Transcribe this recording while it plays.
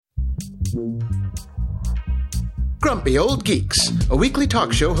Grumpy Old Geeks, a weekly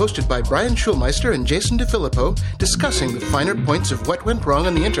talk show hosted by Brian Schulmeister and Jason DeFilippo, discussing the finer points of what went wrong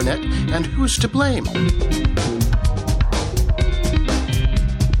on the internet and who's to blame.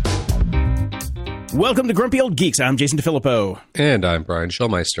 Welcome to Grumpy Old Geeks. I'm Jason DeFilippo. And I'm Brian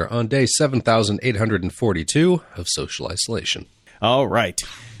Schulmeister on day 7,842 of social isolation. All right.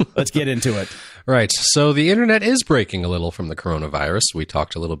 Let's get into it. Right. So the internet is breaking a little from the coronavirus. We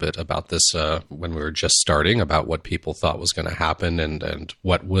talked a little bit about this when we were just starting, about what people thought was going to happen and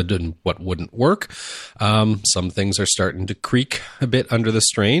what would and what wouldn't work. Some things are starting to creak a bit under the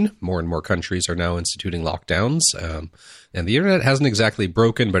strain. More and more countries are now instituting lockdowns. And the internet hasn't exactly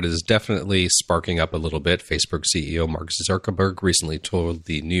broken, but it is definitely sparking up a little bit. Facebook CEO Mark Zuckerberg recently told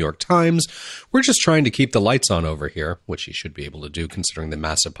the New York Times, "We're just trying to keep the lights on over here," which he should be able to do considering the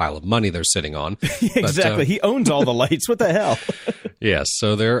massive pile of money they're sitting on. Exactly. He owns all the lights. What the hell? Yes.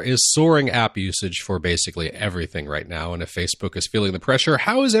 So there is soaring app usage for basically everything right now. And if Facebook is feeling the pressure,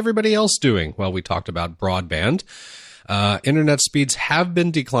 how is everybody else doing? Well, we talked about broadband. Internet speeds have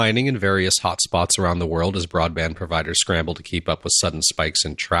been declining in various hotspots around the world as broadband providers scramble to keep up with sudden spikes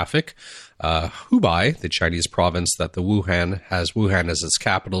in traffic. Hubei, the Chinese province that Wuhan as its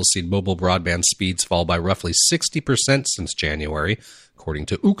capital, seen mobile broadband speeds fall by roughly 60% since January, according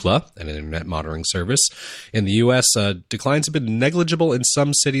to Ookla, an internet monitoring service. In the U.S., declines have been negligible in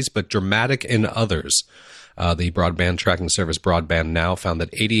some cities, but dramatic in others. The broadband tracking service Broadband Now found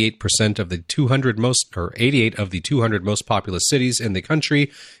that 88% of the 200 most populous cities in the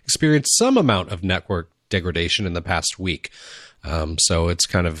country experienced some amount of network degradation in the past week. So it's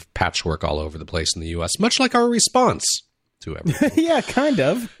kind of patchwork all over the place in the U.S., much like our response to everything. Yeah, kind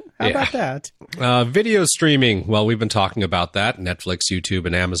of. How about that? Video streaming. Well, we've been talking about that. Netflix, YouTube,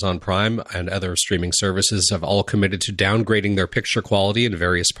 and Amazon Prime and other streaming services have all committed to downgrading their picture quality in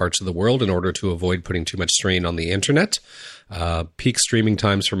various parts of the world in order to avoid putting too much strain on the internet. Peak streaming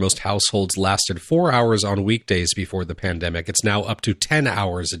times for most households lasted 4 hours on weekdays before the pandemic. It's now up to 10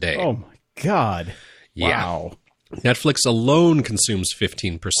 hours a day. Oh, my God. Yeah. Wow. Netflix alone consumes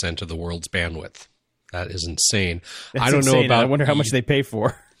 15% of the world's bandwidth. That is insane. That's I don't insane. know about. I wonder how much they pay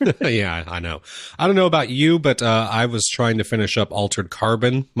for. Yeah, I know. I don't know about you, but I was trying to finish up Altered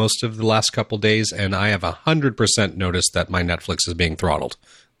Carbon most of the last couple days, and I have 100% noticed that my Netflix is being throttled.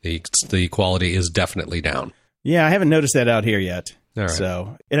 The quality is definitely down. Yeah, I haven't noticed that out here yet. All right.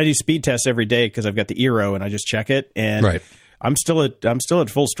 So, and I do speed tests every day because I've got the Eero and I just check it, and Right. I'm still at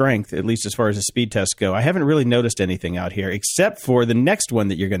full strength, at least as far as the speed tests go. I haven't really noticed anything out here except for the next one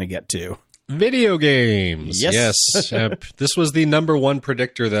that you're going to get to. Video games. Yes. This was the number one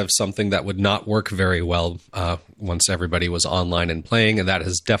predictor of something that would not work very well once everybody was online and playing, and that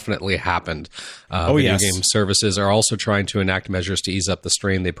has definitely happened. Video game services are also trying to enact measures to ease up the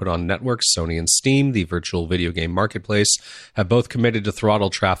strain they put on networks. Sony and Steam, the virtual video game marketplace, have both committed to throttle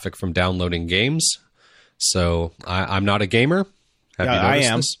traffic from downloading games. So I'm not a gamer. Have you noticed I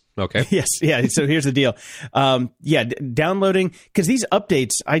am. this? Okay. Yes. Yeah. So here's the deal. Downloading, because these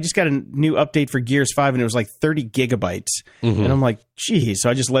updates, I just got a new update for Gears 5 and it was like 30 gigabytes. Mm-hmm. And I'm like, geez. So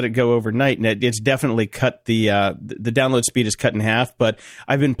I just let it go overnight and it's definitely cut the download speed is cut in half. But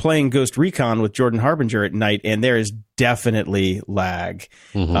I've been playing Ghost Recon with Jordan Harbinger at night and there is definitely lag,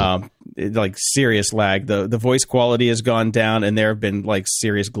 like serious lag. The voice quality has gone down and there have been like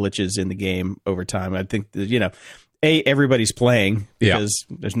serious glitches in the game over time. I think, everybody's playing because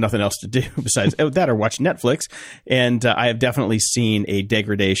there's nothing else to do besides that or watch Netflix. And I have definitely seen a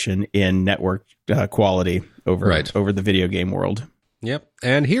degradation in network quality over the video game world. Yep.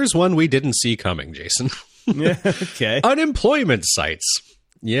 And here's one we didn't see coming, Jason. Okay. Unemployment sites.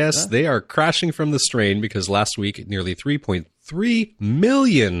 Yes, they are crashing from the strain because last week nearly 3.3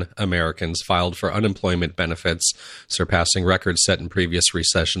 million Americans filed for unemployment benefits, surpassing records set in previous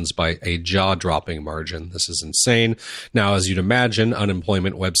recessions by a jaw-dropping margin. This is insane. Now, as you'd imagine,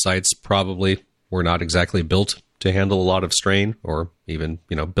 unemployment websites probably were not exactly built to handle a lot of strain or even,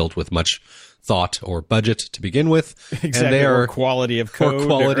 built with much thought or budget to begin with. Exactly. And they are or quality of code. Or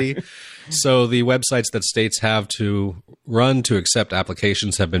quality. So the websites that states have to run to accept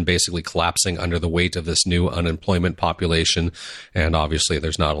applications have been basically collapsing under the weight of this new unemployment population. And obviously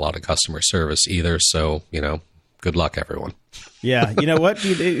there's not a lot of customer service either. So, good luck, everyone. Yeah. You know what?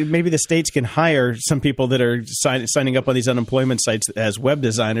 Maybe the states can hire some people that are signing up on these unemployment sites as web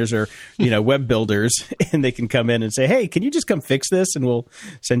designers or, web builders, and they can come in and say, hey, can you just come fix this? And we'll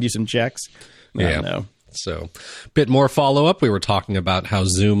send you some checks. I don't know. So, bit more follow-up. We were talking about how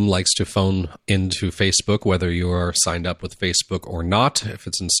Zoom likes to phone into Facebook, whether you are signed up with Facebook or not. If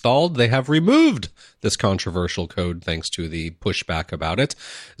it's installed, they have removed this controversial code thanks to the pushback about it.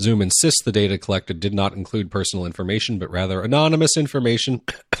 Zoom insists the data collected did not include personal information, but rather anonymous information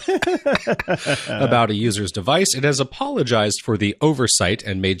about a user's device. It has apologized for the oversight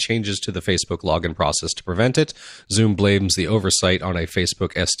and made changes to the Facebook login process to prevent it. Zoom blames the oversight on a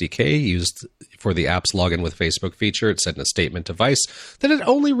Facebook SDK used for the app's login with Facebook feature. It said in a statement to Vice that it had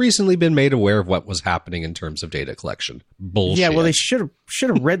only recently been made aware of what was happening in terms of data collection. Bullshit. Yeah, well, they should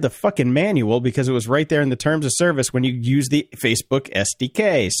have read the fucking manual because it was right there in the terms of service when you use the Facebook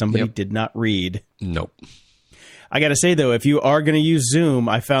SDK. Somebody did not read. Nope. I got to say, though, if you are going to use Zoom,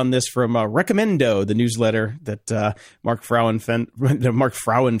 I found this from Recommendo, the newsletter that Mark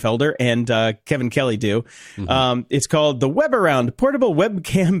Frauenfelder and Kevin Kelly do. Mm-hmm. It's called The Web Around Portable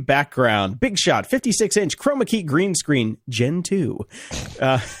Webcam Background. Big Shot, 56-inch chroma key green screen, Gen 2.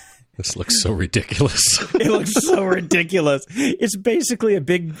 This looks so ridiculous. It looks so ridiculous. It's basically a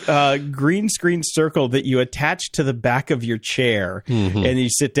big green screen circle that you attach to the back of your chair, and you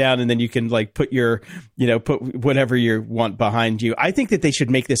sit down, and then you can like put your, put whatever you want behind you. I think that they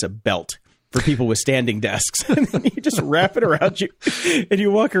should make this a belt for people with standing desks. And then you just wrap it around you and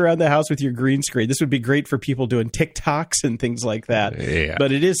you walk around the house with your green screen. This would be great for people doing TikToks and things like that. Yeah.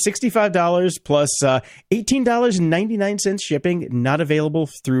 But it is $65 plus $18.99 shipping, not available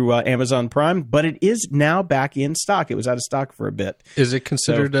through Amazon Prime, but it is now back in stock. It was out of stock for a bit. Is it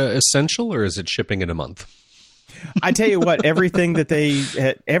considered essential, or is it shipping in a month? I tell you what, everything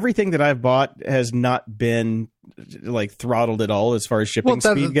that I've bought has not been like throttled at all as far as shipping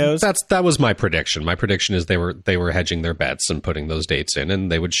speed goes. That was my prediction. My prediction is they were hedging their bets and putting those dates in,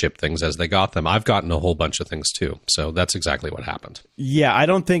 and they would ship things as they got them. I've gotten a whole bunch of things too, so that's exactly what happened. Yeah, I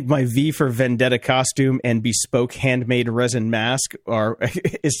don't think my V for Vendetta costume and bespoke handmade resin mask are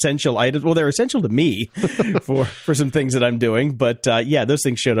essential items. Well, they're essential to me for some things that I'm doing, but yeah, those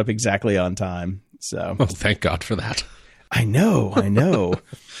things showed up exactly on time. So, thank God for that. I know.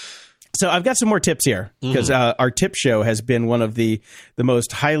 So I've got some more tips here because our tip show has been one of the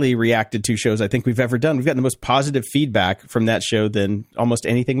most highly reacted to shows I think we've ever done. We've gotten the most positive feedback from that show than almost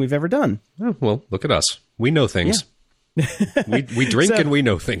anything we've ever done. Oh, well, look at us. We know things. Yeah. we drink and we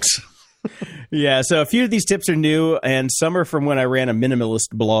know things. Yeah, so a few of these tips are new, and some are from when I ran a minimalist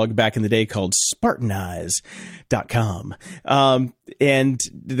blog back in the day called Spartanize.com. And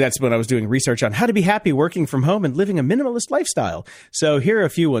that's when I was doing research on how to be happy working from home and living a minimalist lifestyle. So here are a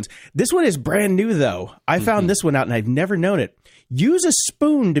few ones. This one is brand new, though. I found this one out, and I've never known it. Use a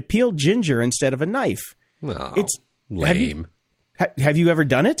spoon to peel ginger instead of a knife. Oh, it's lame. Have you ever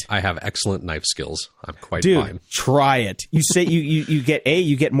done it? I have excellent knife skills. I'm quite Dude, fine. Try it. You say you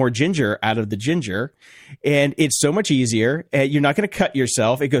get more ginger out of the ginger, and it's so much easier. You're not going to cut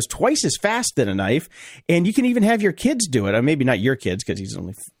yourself. It goes twice as fast than a knife, and you can even have your kids do it. Maybe not your kids because he's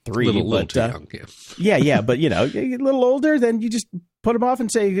only 3. A little too young. Yeah. But a little older, then you just put them off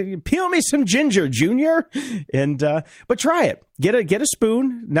and say, "Peel me some ginger, Junior." And but try it. Get a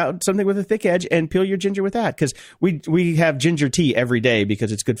spoon, now something with a thick edge, and peel your ginger with that. Because we have ginger tea every day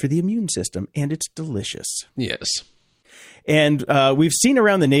because it's good for the immune system and it's delicious. Yes. And we've seen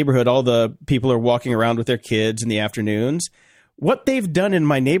around the neighborhood, all the people are walking around with their kids in the afternoons. What they've done in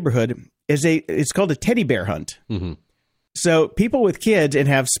my neighborhood is it's called a teddy bear hunt. Mm-hmm. So people with kids and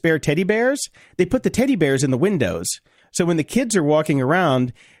have spare teddy bears, they put the teddy bears in the windows. So when the kids are walking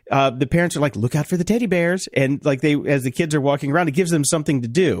around, the parents are like, look out for the teddy bears. And like as the kids are walking around, it gives them something to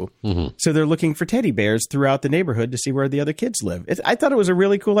do. Mm-hmm. So they're looking for teddy bears throughout the neighborhood to see where the other kids live. I thought it was a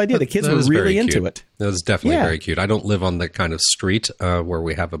really cool idea. The kids were really into it. That was definitely very cute. I don't live on the kind of street where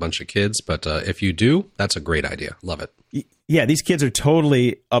we have a bunch of kids, but if you do, that's a great idea. Love it. Yeah, these kids are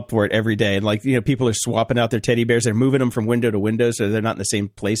totally up for it every day. And people are swapping out their teddy bears. They're moving them from window to window so they're not in the same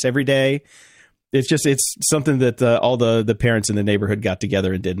place every day. It's something that all the parents in the neighborhood got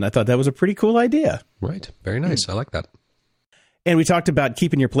together and did. And I thought that was a pretty cool idea. Right. Very nice. I like that. And we talked about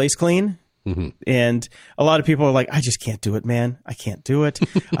keeping your place clean. Mm-hmm. And a lot of people are like, I just can't do it, man. I can't do it.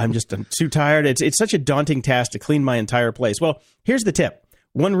 I'm too tired. It's such a daunting task to clean my entire place. Well, here's the tip.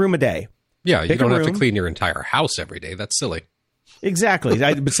 1 room a day. Yeah, you don't have to clean your entire house every day. That's silly. Exactly.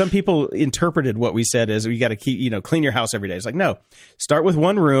 But some people interpreted what we said as you got to keep, clean your house every day. It's like, no, start with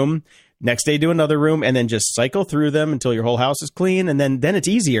 1 room, next day do another room, and then just cycle through them until your whole house is clean. And then it's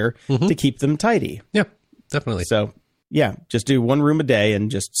easier to keep them tidy. Yeah, definitely. So yeah, just do 1 room a day and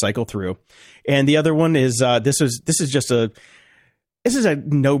just cycle through. And the other one is, this is a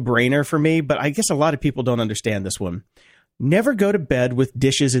no-brainer for me, but I guess a lot of people don't understand this one. Never go to bed with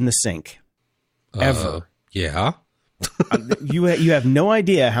dishes in the sink. Ever. Yeah. You have no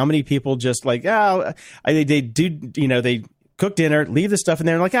idea how many people just like, they cook dinner, leave the stuff in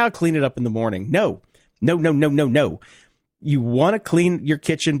there and like, I'll clean it up in the morning. No, No. You want to clean your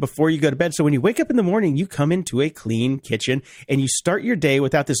kitchen before you go to bed. So when you wake up in the morning, you come into a clean kitchen and you start your day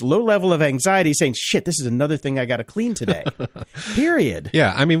without this low level of anxiety saying, shit, this is another thing I got to clean today. Period.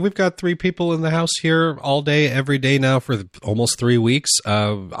 Yeah. I mean, we've got 3 people in the house here all day, every day now for almost 3 weeks.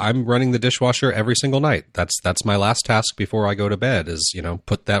 I'm running the dishwasher every single night. That's my last task before I go to bed is,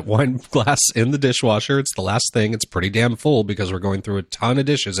 put that wine glass in the dishwasher. It's the last thing. It's pretty damn full because we're going through a ton of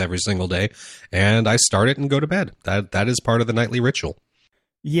dishes every single day. And I start it and go to bed. That is part of the nightly ritual.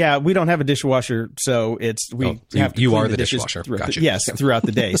 Yeah, we don't have a dishwasher, so have to you clean are the the dishes dishwasher. Gotcha. Yes, throughout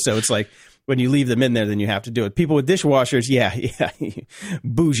the day. So it's like when you leave them in there, then you have to do it. People with dishwashers, yeah,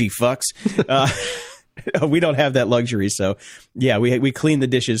 bougie fucks. We don't have that luxury, so yeah, we clean the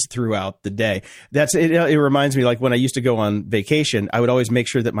dishes throughout the day. It reminds me, like when I used to go on vacation, I would always make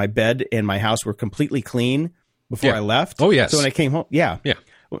sure that my bed and my house were completely clean before I left. Oh yes. So when I came home,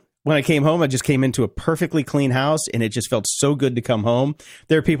 when I came home, I just came into a perfectly clean house, and it just felt so good to come home.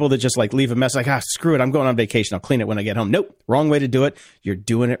 There are people that just like leave a mess, like, screw it, I'm going on vacation. I'll clean it when I get home. Nope, wrong way to do it. You're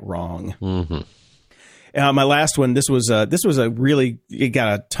doing it wrong. Mm-hmm. My last one, this was it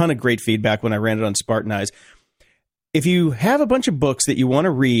got a ton of great feedback when I ran it on Spartanize. If you have a bunch of books that you want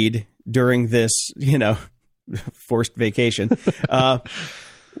to read during this, forced vacation,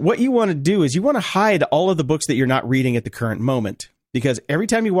 what you want to do is you want to hide all of the books that you're not reading at the current moment. Because every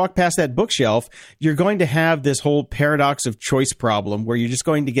time you walk past that bookshelf, you're going to have this whole paradox of choice problem where you're just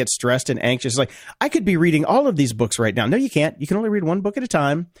going to get stressed and anxious. Like, I could be reading all of these books right now. No, you can't. You can only read one book at a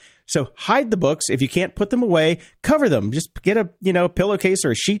time. So hide the books. If you can't put them away, cover them. Just get a pillowcase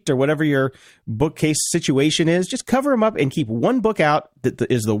or a sheet or whatever your bookcase situation is. Just cover them up and keep one book out that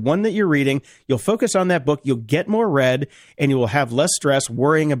is the one that you're reading. You'll focus on that book. You'll get more read, and you will have less stress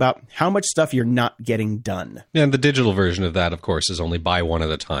worrying about how much stuff you're not getting done. And the digital version of that, of course, is only buy one at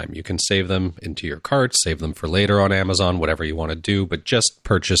a time. You can save them into your cart, save them for later on Amazon, whatever you want to do, but just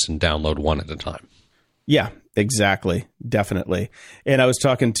purchase and download one at a time. Yeah, exactly. Definitely. And I was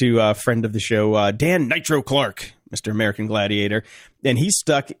talking to a friend of the show, Dan Nitro Clark, Mr. American Gladiator, and he's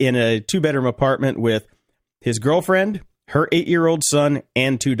stuck in a 2-bedroom apartment with his girlfriend, her 8-year-old son,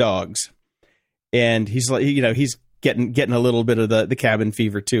 and 2 dogs. And he's like, he's getting a little bit of the cabin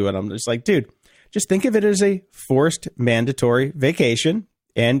fever too. And I'm just like, dude, just think of it as a forced mandatory vacation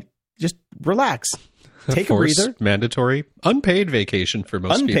and just relax. Take a breather. Mandatory unpaid vacation for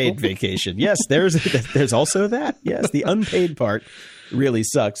most people. Unpaid vacation. Yes, there's also that. Yes, the unpaid part really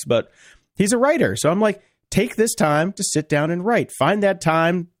sucks. But he's a writer. So I'm like, take this time to sit down and write. Find that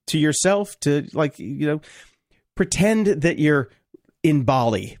time to yourself to pretend that you're in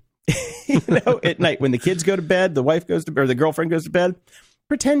Bali. At night when the kids go to bed, the wife goes to bed, or the girlfriend goes to bed.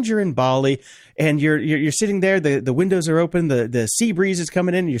 Pretend you're in Bali and you're sitting there. The windows are open. The sea breeze is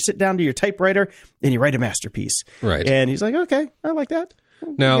coming in. And you sit down to your typewriter and you write a masterpiece. Right. And he's like, okay, I like that.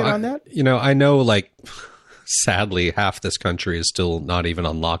 Now, get on that. I know, like, sadly, half this country is still not even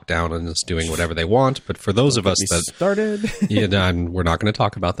on lockdown and is doing whatever they want. But for those of us that started, and we're not going to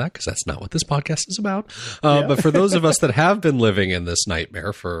talk about that because that's not what this podcast is about. But for those of us that have been living in this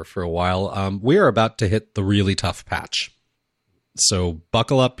nightmare for a while, we are about to hit the really tough patch. So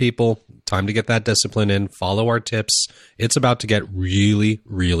buckle up, people. Time to get that discipline in. Follow our tips. It's about to get really,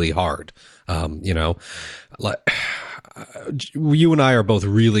 really hard. You and I are both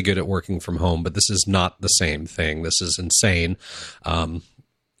really good at working from home, but this is not the same thing. This is insane.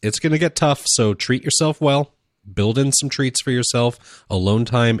 It's going to get tough, so treat yourself well. Build in some treats for yourself. Alone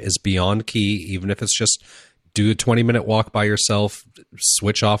time is beyond key, even if it's just do a 20-minute walk by yourself,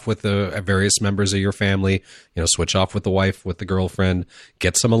 switch off with the various members of your family, switch off with the wife, with the girlfriend,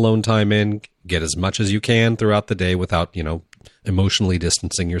 get some alone time in, get as much as you can throughout the day without, emotionally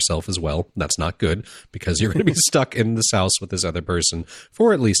distancing yourself as well. That's not good because you're going to be stuck in this house with this other person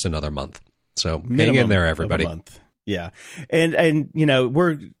for at least another month. So hang in there, everybody. Yeah. And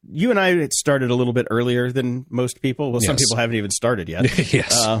you and I had started a little bit earlier than most people. Well, some people haven't even started yet.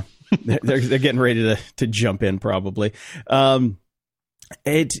 Yes. They're getting ready to jump in probably. At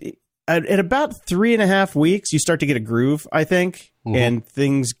about 3.5 weeks, you start to get a groove, I think, and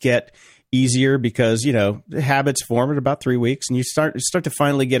things get easier because, habits form at about 3 weeks and you start to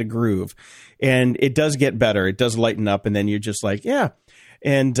finally get a groove, and it does get better. It does lighten up. And then you're just like, yeah.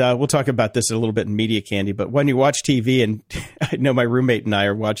 And we'll talk about this a little bit in Media Candy, but when you watch TV, and I know my roommate and I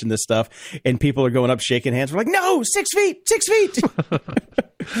are watching this stuff, and people are going up shaking hands. We're like, no, 6 feet, 6 feet.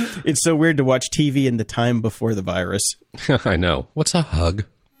 It's so weird to watch TV in the time before the virus. I know. What's a hug?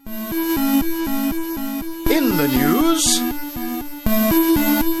 In the news...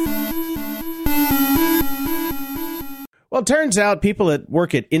 Well, it turns out people that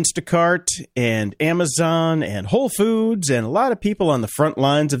work at Instacart and Amazon and Whole Foods and a lot of people on the front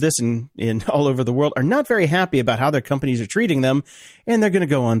lines of this in all over the world are not very happy about how their companies are treating them, and they're going to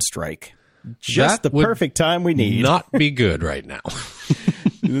go on strike. Just the perfect time we need. Not be good right now.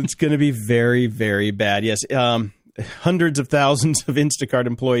 It's going to be very, very bad. Yes. Hundreds of thousands of Instacart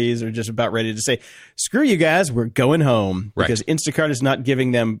employees are just about ready to say, screw you guys, we're going home. Right. Because Instacart is not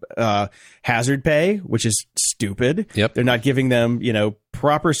giving them hazard pay, which is stupid. Yep. They're not giving them,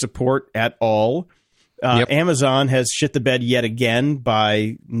 proper support at all. Amazon has shit the bed yet again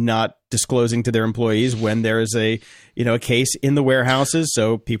by not disclosing to their employees when there is a case in the warehouses.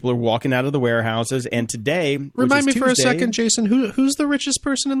 So people are walking out of the warehouses. And today, remind me Tuesday, for a second, Jason, who's the richest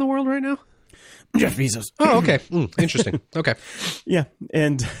person in the world right now? Jeff Bezos. Oh, okay. Interesting. Okay. Yeah.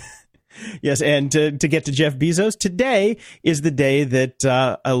 And yes. And to get to Jeff Bezos, today is the day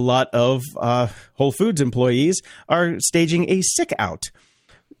that a lot of Whole Foods employees are staging a sick out.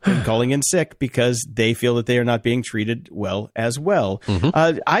 And calling in sick because they feel that they are not being treated well as well.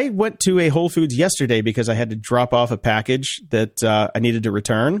 Mm-hmm. I went to a Whole Foods yesterday because I had to drop off a package that I needed to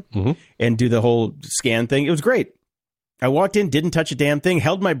return and do the whole scan thing. It was great. I walked in, didn't touch a damn thing,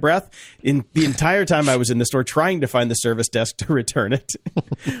 held my breath in the entire time I was in the store trying to find the service desk to return it.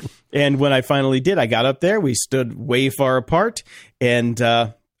 And when I finally did, I got up there. We stood way far apart, and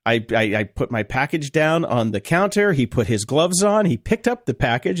I put my package down on the counter. He put his gloves on. He picked up the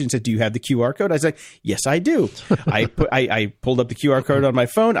package and said, "Do you have the QR code?" I was like, "Yes, I do." I pulled up the QR code on my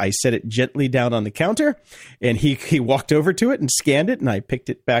phone. I set it gently down on the counter, and he walked over to it and scanned it, and I picked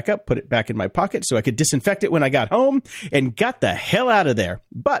it back up, put it back in my pocket so I could disinfect it when I got home, and got the hell out of there.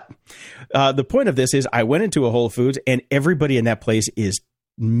 But the point of this is I went into a Whole Foods, and everybody in that place is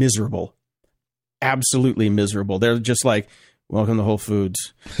miserable. Absolutely miserable. They're just like, "Welcome to Whole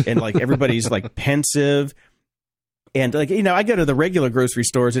Foods." And like everybody's like pensive. And like, I go to the regular grocery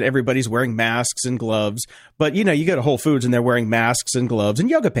stores and everybody's wearing masks and gloves. But, you go to Whole Foods and they're wearing masks and gloves and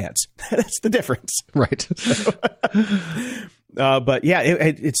yoga pants. That's the difference. Right. But yeah,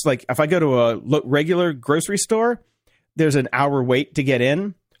 it's like if I go to a regular grocery store, there's an hour wait to get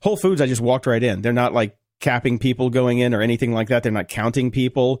in. Whole Foods, I just walked right in. They're not like capping people going in or anything like that. They're not counting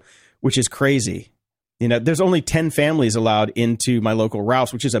people, which is crazy. There's only 10 families allowed into my local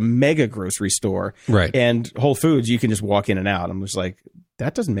Ralph's, which is a mega grocery store. Right. And Whole Foods, you can just walk in and out. I'm just like,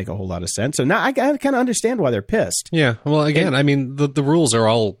 that doesn't make a whole lot of sense. So now I kind of understand why they're pissed. Yeah. Well, again, the rules are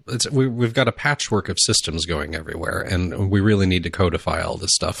all, we've got a patchwork of systems going everywhere, and we really need to codify all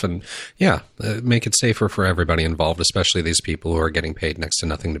this stuff and, make it safer for everybody involved, especially these people who are getting paid next to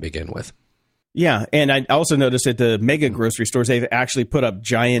nothing to begin with. Yeah, and I also noticed at the mega grocery stores, they've actually put up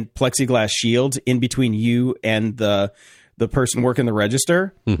giant plexiglass shields in between you and the person working the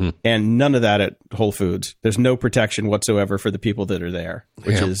register, and none of that at Whole Foods. There's no protection whatsoever for the people that are there,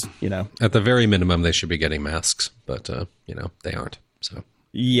 which is, At the very minimum, they should be getting masks, but, they aren't, so...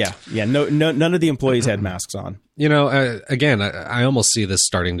 Yeah. No, none of the employees had masks on. Again, I almost see this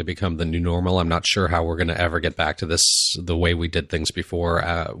starting to become the new normal. I'm not sure how we're going to ever get back to this the way we did things before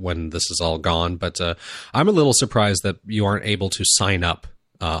when this is all gone. But I'm a little surprised that you aren't able to sign up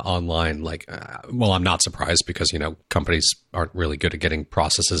online. I'm not surprised because, companies aren't really good at getting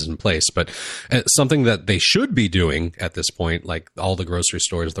processes in place. But something that they should be doing at this point, like all the grocery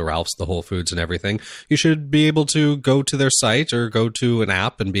stores, the Ralphs, the Whole Foods and everything, you should be able to go to their site or go to an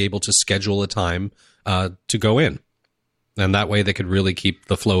app and be able to schedule a time to go in. And that way they could really keep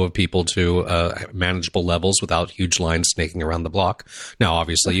the flow of people to manageable levels without huge lines snaking around the block. Now,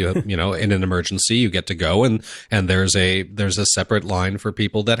 obviously, you in an emergency, you get to go and there's a separate line for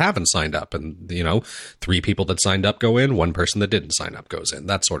people that haven't signed up. And, 3 people that signed up go in, 1 person that didn't sign up goes in,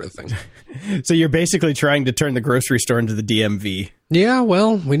 that sort of thing. So you're basically trying to turn the grocery store into the DMV. Yeah,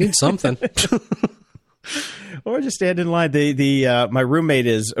 well, we need something. Or just stand in line. My roommate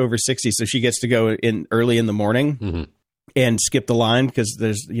is over 60, so she gets to go in early in the morning. And skip the line because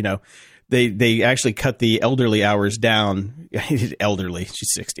there's, they actually cut the elderly hours down. Elderly,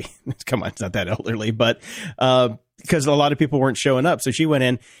 she's 60. Come on, it's not that elderly, but because a lot of people weren't showing up. So she went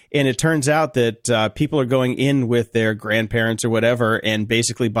in, and it turns out that people are going in with their grandparents or whatever and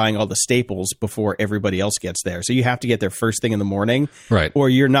basically buying all the staples before everybody else gets there. So you have to get there first thing in the morning, right? Or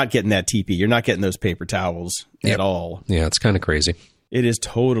you're not getting that TP. You're not getting those paper towels at all. Yeah, it's kind of crazy. It is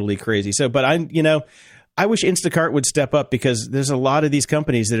totally crazy. So, but I wish Instacart would step up because there's a lot of these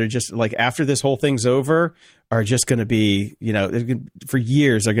companies that are just like after this whole thing's over are just going to be, for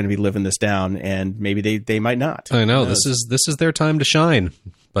years they're going to be living this down, and maybe they might not. I know this is their time to shine,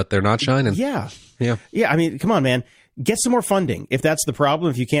 but they're not shining. Yeah. I mean, come on, man, get some more funding. If that's the problem,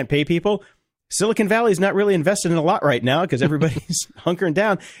 if you can't pay people, Silicon Valley's not really invested in a lot right now because everybody's hunkering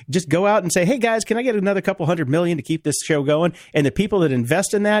down. Just go out and say, hey, guys, can I get another couple $100 million to keep this show going? And the people that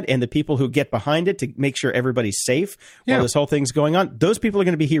invest in that and the people who get behind it to make sure everybody's safe while this whole thing's going on, those people are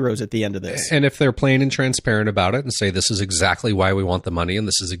going to be heroes at the end of this. And if they're plain and transparent about it and say, this is exactly why we want the money and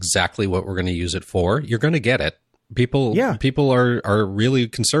this is exactly what we're going to use it for, you're going to get it. People are really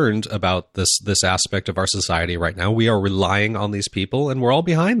concerned about this aspect of our society right now. We are relying on these people and we're all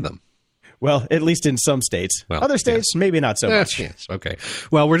behind them. Well, at least in some states. Well, other states, maybe not so much. Yes, okay.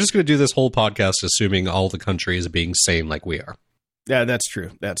 Well, we're just going to do this whole podcast assuming all the country is being sane like we are. Yeah, that's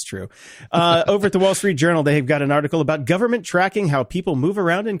true. That's true. Over at the Wall Street Journal, they've got an article about government tracking how people move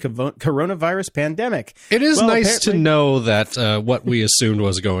around in coronavirus pandemic. It is nice to know that what we assumed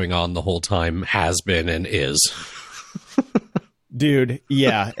was going on the whole time has been and is. Dude,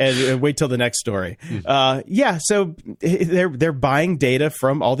 yeah, and wait till the next story. So they're buying data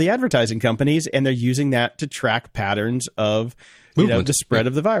from all the advertising companies, and they're using that to track patterns of the spread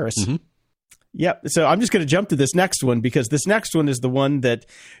of the virus. Mm-hmm. Yep. So I'm just going to jump to this next one because this next one is the one that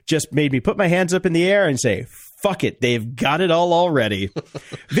just made me put my hands up in the air and say, fuck it, they've got it all already.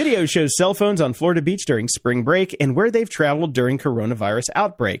 Video shows cell phones on Florida Beach during spring break and where they've traveled during coronavirus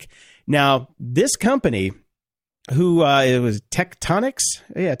outbreak. Now, this company, who it was Tectonics?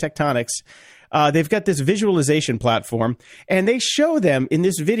 Yeah, Tectonics. They've got this visualization platform, and they show them in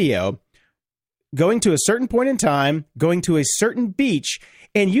this video going to a certain point in time, going to a certain beach,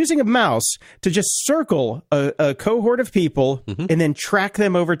 and using a mouse to just circle a cohort of people and then track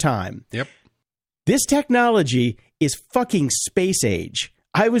them over time. Yep. This technology is fucking space age.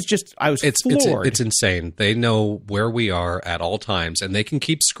 I was floored. It's insane. They know where we are at all times, and they can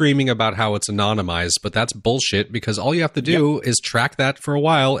keep screaming about how it's anonymized, but that's bullshit because all you have to do is track that for a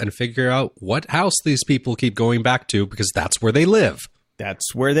while and figure out what house these people keep going back to because that's where they live.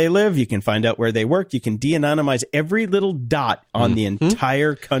 That's where they live. You can find out where they work. You can de-anonymize every little dot on the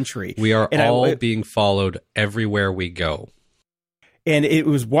entire country. We are all being followed everywhere we go. And it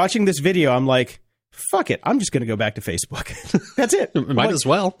was watching this video, I'm like, fuck it. I'm just going to go back to Facebook. That's it. Might as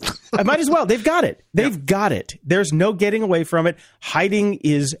well. I might as well. They've got it. They've got it. There's no getting away from it. Hiding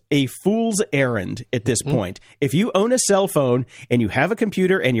is a fool's errand at this point. If you own a cell phone and you have a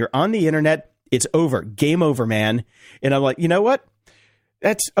computer and you're on the internet, it's over. Game over, man. And I'm like, you know what?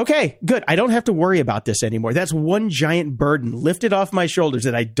 That's okay. Good. I don't have to worry about this anymore. That's one giant burden lifted off my shoulders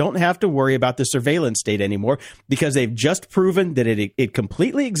that I don't have to worry about the surveillance state anymore because they've just proven that it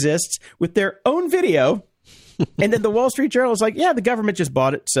completely exists with their own video. And then the Wall Street Journal is like, yeah, the government just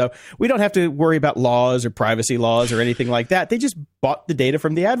bought it. So we don't have to worry about laws or privacy laws or anything like that. They just bought the data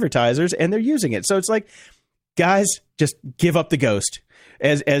from the advertisers and they're using it. So it's like, guys, just give up the ghost.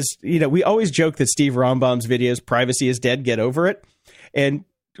 As you know, we always joke that Steve Rombaum's videos, privacy is dead, get over it. And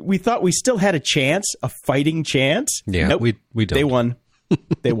we thought we still had a chance, a fighting chance. Yeah, nope. we don't. They won.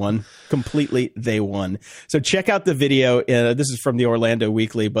 They won. Completely, they won. So check out the video. This is from the Orlando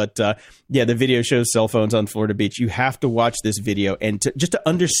Weekly, but the video shows cell phones on Florida Beach. You have to watch this video and just to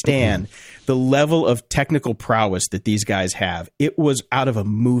understand the level of technical prowess that these guys have. It was out of a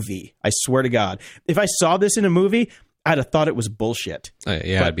movie. I swear to God. If I saw this in a movie, I'd have thought it was bullshit.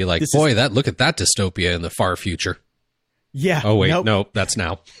 I'd be like, boy, look at that dystopia in the far future. Yeah. Oh wait, no, that's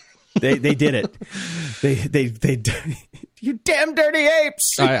now. They did it. They you damn dirty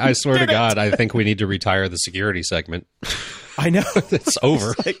apes. I swear to God, I think we need to retire the security segment. I know. It's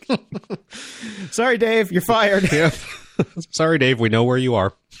over. It's like, sorry, Dave, you're fired. Yeah. Sorry, Dave, we know where you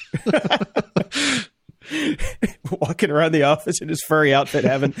are. Walking around the office in his furry outfit,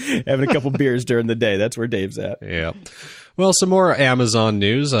 having a couple beers during the day. That's where Dave's at. Yeah. Well, some more Amazon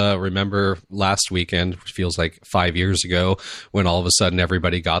news. Remember last weekend, which feels like 5 years ago, when all of a sudden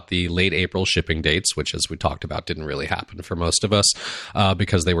everybody got the late April shipping dates, which, as we talked about, didn't really happen for most of us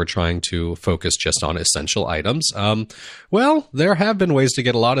because they were trying to focus just on essential items. Well, there have been ways to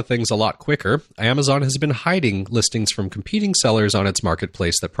get a lot of things a lot quicker. Amazon has been hiding listings from competing sellers on its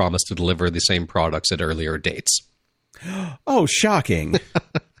marketplace that promise to deliver the same products at earlier dates. Oh, shocking.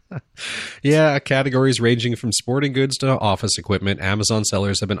 Yeah, categories ranging from sporting goods to office equipment, Amazon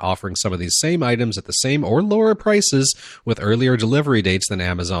sellers have been offering some of these same items at the same or lower prices with earlier delivery dates than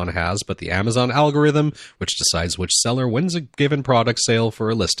Amazon has, but the Amazon algorithm, which decides which seller wins a given product sale for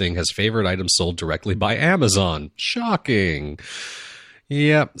a listing, has favored items sold directly by Amazon. Shocking.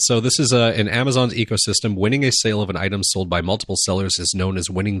 Yeah, so this is in Amazon's ecosystem. Winning a sale of an item sold by multiple sellers is known as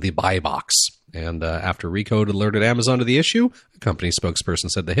winning the buy box. And after Recode alerted Amazon to the issue, a company spokesperson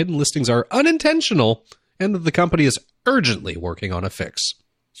said the hidden listings are unintentional and that the company is urgently working on a fix.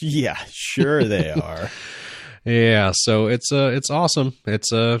 Yeah, sure they are. Yeah, so it's awesome.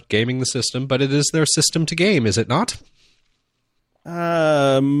 It's gaming the system, but it is their system to game, is it not?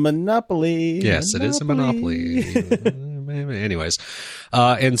 Monopoly. Yes, it is a monopoly. Anyways,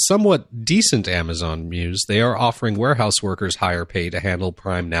 in somewhat decent Amazon news, they are offering warehouse workers higher pay to handle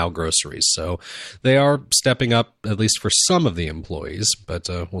Prime Now groceries. So they are stepping up, at least for some of the employees, but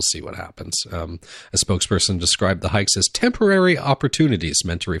we'll see what happens. A spokesperson described the hikes as temporary opportunities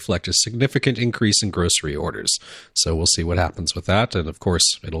meant to reflect a significant increase in grocery orders. So we'll see what happens with that. And of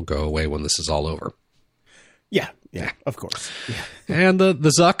course, it'll go away when this is all over. Yeah, of course. Yeah. And the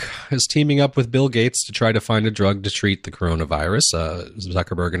Zuck is teaming up with Bill Gates to try to find a drug to treat the coronavirus.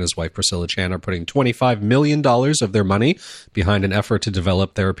 Zuckerberg and his wife Priscilla Chan are putting $25 million of their money behind an effort to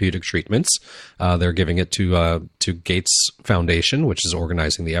develop therapeutic treatments. They're giving it to Gates Foundation, which is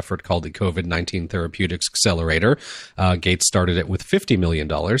organizing the effort called the COVID-19 Therapeutics Accelerator. Gates started it with $50 million,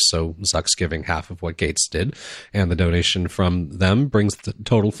 so Zuck's giving half of what Gates did. And the donation from them brings the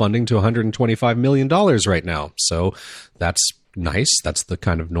total funding to $125 million right now. So that's nice. That's the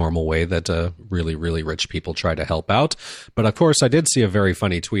kind of normal way that really, really rich people try to help out. But of course, I did see a very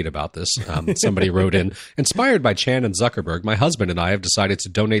funny tweet about this. Somebody wrote in, inspired by Chan and Zuckerberg, my husband and I have decided to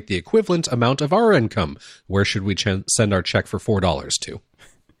donate the equivalent amount of our income. Where should we send our check for $4 to?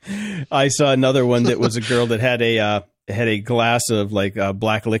 I saw another one that was a girl that had a glass of like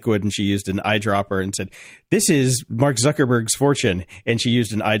black liquid, and she used an eyedropper and said, "This is Mark Zuckerberg's fortune." And she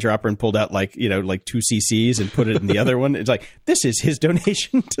used an eyedropper and pulled out like 2 cc's and put it in the other one. It's like, this is his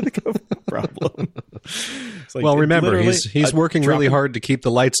donation to the COVID problem. Like, well, remember, he's working really hard to keep the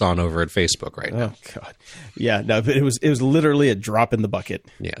lights on over at Facebook right now. Oh God, yeah, no, but it was literally a drop in the bucket.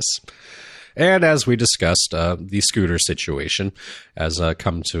 Yes. And as we discussed, the scooter situation has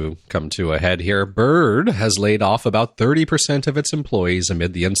come to a head here. Bird has laid off about 30% of its employees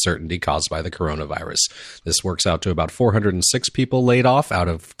amid the uncertainty caused by the coronavirus. This works out to about 406 people laid off out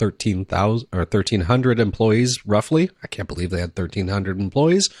of 1,300 employees, roughly. I can't believe they had 1,300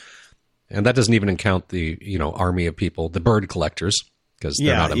 employees. And that doesn't even count the army of people, the bird collectors, because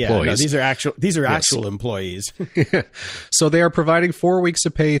they're not employees. No, these are actual employees. So they are providing 4 weeks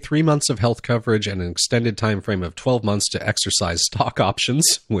of pay, 3 months of health coverage, and an extended time frame of 12 months to exercise stock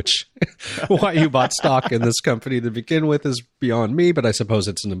options, which why you bought stock in this company to begin with is beyond me, but I suppose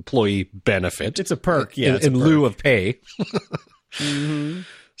it's an employee benefit. It's a perk, in lieu of pay. Mm-hmm.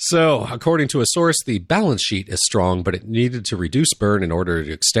 So, according to a source, the balance sheet is strong, but it needed to reduce burn in order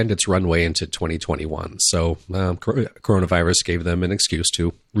to extend its runway into 2021. So, coronavirus gave them an excuse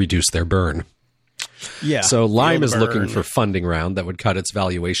to reduce their burn. Yeah. So, Lime is looking for funding round that would cut its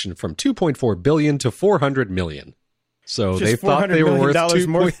valuation from $2.4 billion to $400 million. So just they thought they were worth $2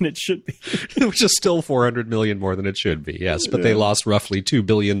 more than it should be, which is still $400 million more than it should be. Yes, but they lost roughly $2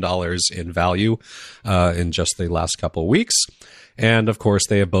 billion in value in just the last couple of weeks. And of course,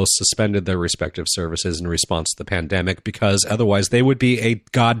 they have both suspended their respective services in response to the pandemic because otherwise they would be a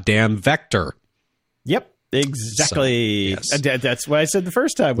goddamn vector. Yep, exactly. So, yes. That's what I said the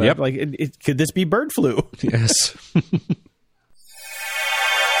first time. Yep. Like, could this be bird flu? Yes.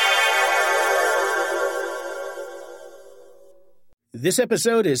 This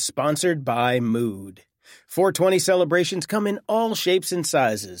episode is sponsored by Mood. 420 celebrations come in all shapes and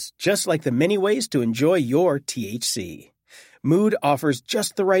sizes, just like the many ways to enjoy your THC. Mood offers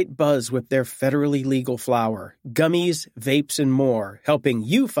just the right buzz with their federally legal flower, gummies, vapes, and more, helping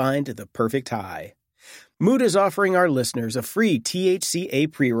you find the perfect high. Mood is offering our listeners a free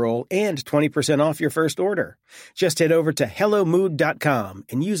THCA pre-roll and 20% off your first order. Just head over to HelloMood.com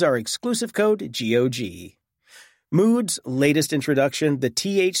and use our exclusive code GOG. Mood's latest introduction, the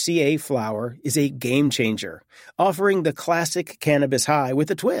THCA flower, is a game changer, offering the classic cannabis high with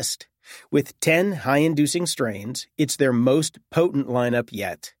a twist. With 10 high-inducing strains, it's their most potent lineup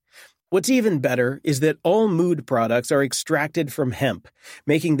yet. What's even better is that all Mood products are extracted from hemp,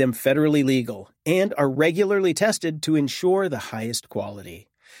 making them federally legal, and are regularly tested to ensure the highest quality.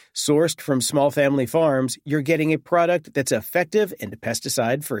 Sourced from small family farms, you're getting a product that's effective and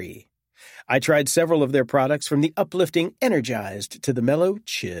pesticide-free. I tried several of their products, from the uplifting Energized to the mellow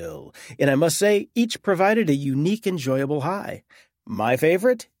Chill, and I must say, each provided a unique, enjoyable high. My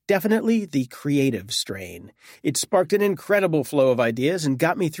favorite? Definitely the creative strain. It sparked an incredible flow of ideas and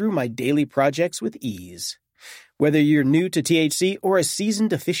got me through my daily projects with ease. Whether you're new to THC or a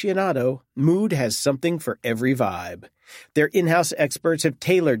seasoned aficionado, Mood has something for every vibe. Their in-house experts have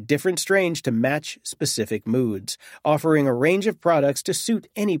tailored different strains to match specific moods, offering a range of products to suit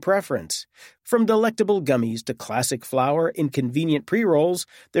any preference. From delectable gummies to classic flower in convenient pre-rolls,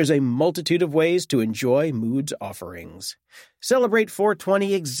 there's a multitude of ways to enjoy Mood's offerings. Celebrate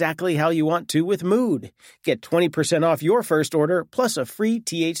 420 exactly how you want to with Mood. Get 20% off your first order plus a free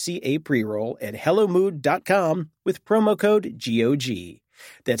THCA pre-roll at HelloMood.com with promo code GOG.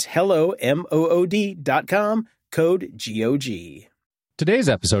 That's HelloMood.com, code GOG. Today's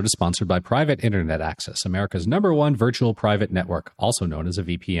episode is sponsored by Private Internet Access, America's #1 virtual private network, also known as a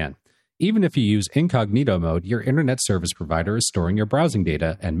VPN. Even if you use incognito mode, your internet service provider is storing your browsing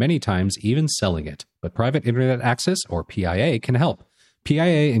data and many times even selling it. But Private Internet Access, or PIA, can help.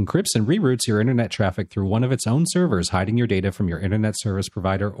 PIA encrypts and reroutes your internet traffic through one of its own servers, hiding your data from your internet service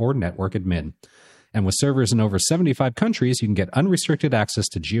provider or network admin. And with servers in over 75 countries, you can get unrestricted access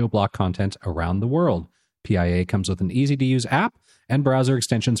to geo-block content around the world. PIA comes with an easy-to-use app and browser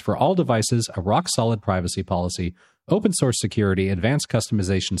extensions for all devices, a rock-solid privacy policy, open-source security, advanced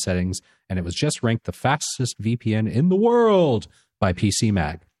customization settings, and it was just ranked the fastest VPN in the world by PC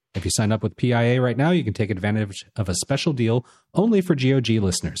Mag. If you sign up with PIA right now, you can take advantage of a special deal only for GOG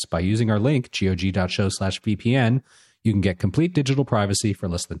listeners. By using our link, gog.show/VPN, you can get complete digital privacy for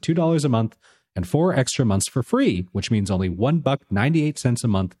less than $2 a month and 4 extra months for free, which means only $1.98 a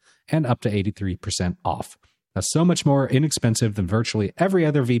month and up to 83% off. That's so much more inexpensive than virtually every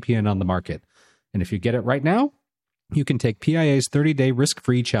other VPN on the market. And if you get it right now, you can take PIA's 30-day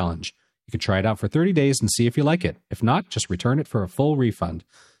risk-free challenge. You can try it out for 30 days and see if you like it. If not, just return it for a full refund.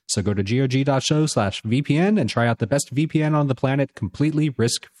 So go to gog.show/VPN and try out the best VPN on the planet completely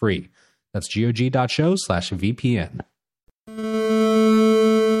risk-free. That's gog.show/VPN.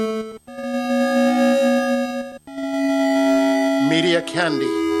 Media Candy.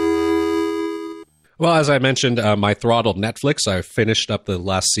 Well, as I mentioned, my throttled Netflix. I finished up the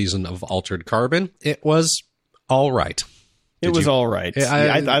last season of Altered Carbon. It was all right. It was all right.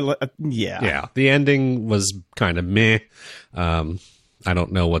 Yeah. Yeah. The ending was kind of meh. I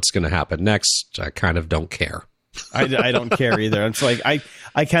don't know what's going to happen next. I kind of don't care. I don't care either. It's like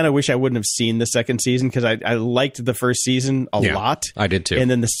I kind of wish I wouldn't have seen the second season because I liked the first season a lot. I did too.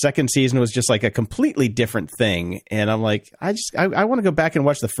 And then the second season was just like a completely different thing. And I'm like, I want to go back and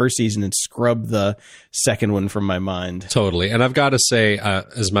watch the first season and scrub the second one from my mind. Totally. And I've got to say,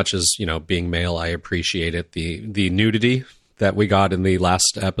 as much as, being male, I appreciate it. The nudity that we got in the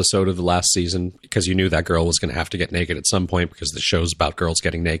last episode of the last season, because you knew that girl was going to have to get naked at some point because the show's about girls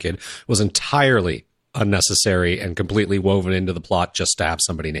getting naked, was entirely unnecessary and completely woven into the plot just to have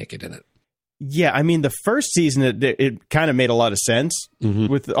somebody naked in it. Yeah, I mean, the first season, it kind of made a lot of sense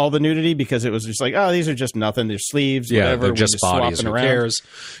with all the nudity because it was just like, oh, these are just nothing. They're sleeves, whatever. They're just bodies. Who cares?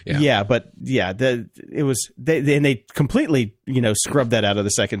 Yeah, but they completely, scrubbed that out of the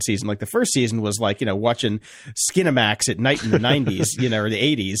second season. Like the first season was like, watching Skinamax at night in the 90s, or the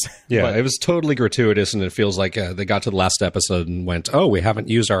 80s. Yeah, but it was totally gratuitous, and it feels like they got to the last episode and went, oh, we haven't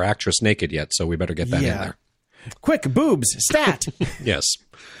used our actress naked yet, so we better get that in there. Quick, boobs, stat. Yes.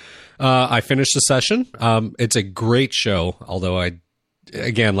 I finished the session. It's a great show, although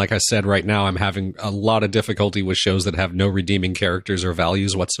again, like I said, right now I'm having a lot of difficulty with shows that have no redeeming characters or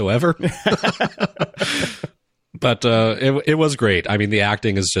values whatsoever. But it was great. I mean, the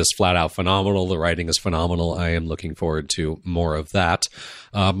acting is just flat out phenomenal. The writing is phenomenal. I am looking forward to more of that.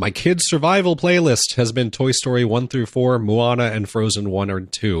 My kids' survival playlist has been Toy Story 1 through 4, Moana, and Frozen 1 or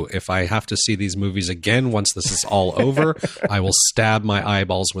 2. If I have to see these movies again once this is all over, I will stab my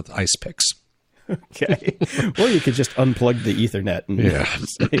eyeballs with ice picks. Okay. Or you could just unplug the Ethernet and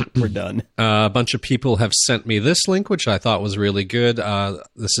say, we're done. A bunch of people have sent me this link, which I thought was really good.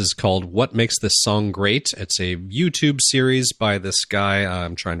 This is called What Makes This Song Great. It's a YouTube series by this guy.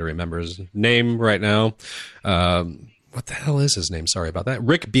 I'm trying to remember his name right now. What the hell is his name? Sorry about that.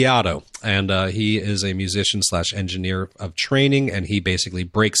 Rick Beato. And he is a musician / engineer of training, and he basically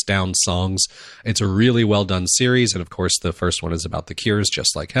breaks down songs. It's a really well done series. And of course, the first one is about the Cures,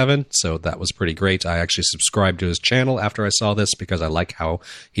 Just Like Heaven. So that was pretty great. I actually subscribed to his channel after I saw this because I like how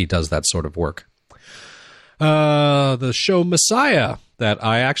he does that sort of work. The show Messiah, that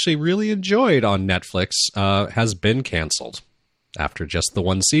I actually really enjoyed on Netflix, has been canceled after just the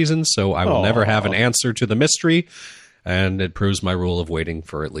one season. So I will never have an answer to the mystery. And it proves my rule of waiting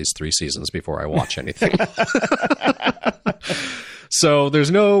for at least 3 seasons before I watch anything. So there's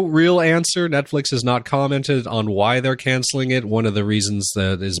no real answer. Netflix has not commented on why they're canceling it. One of the reasons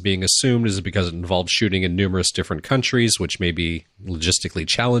that is being assumed is because it involves shooting in numerous different countries, which may be logistically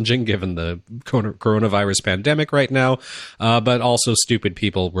challenging given the coronavirus pandemic right now. But also stupid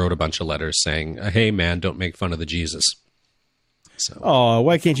people wrote a bunch of letters saying, hey, man, don't make fun of the Jesus. So, oh,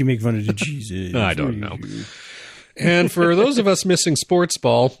 why can't you make fun of the Jesus? I don't know. And for those of us missing sports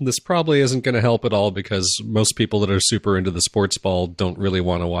ball, this probably isn't going to help at all because most people that are super into the sports ball don't really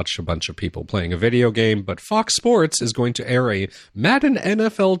want to watch a bunch of people playing a video game. But Fox Sports is going to air a Madden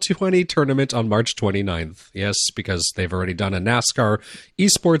NFL 20 tournament on March 29th. Yes, because they've already done a NASCAR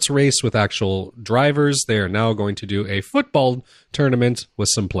esports race with actual drivers. They are now going to do a football tournament with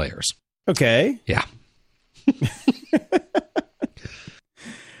some players. Okay. Yeah.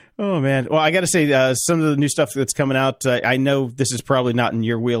 Oh, man. Well, I got to say, some of the new stuff that's coming out, I know this is probably not in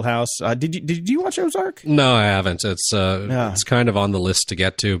your wheelhouse. Did you watch Ozark? No, I haven't. It's kind of on the list to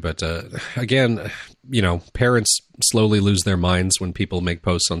get to. But again, parents slowly lose their minds when people make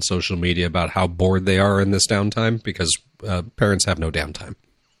posts on social media about how bored they are in this downtime because parents have no downtime.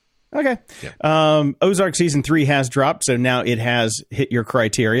 Okay. Yeah. Ozark Season 3 has dropped, so now it has hit your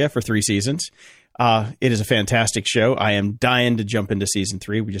criteria for 3 seasons. It is a fantastic show. I am dying to jump into season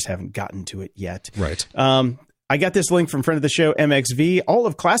 3. We just haven't gotten to it yet. Right. I got this link from friend of the show, MXV. All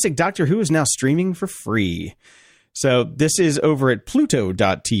of classic Doctor Who is now streaming for free. So this is over at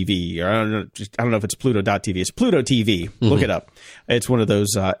Pluto.tv. Or I don't know if it's Pluto.tv. It's Pluto TV. Mm-hmm. Look it up. It's one of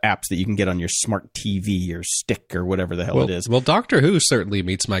those apps that you can get on your smart TV or stick or whatever the hell it is. Well, Doctor Who certainly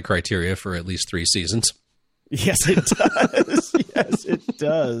meets my criteria for at least 3 seasons. Yes, it does. Yes, it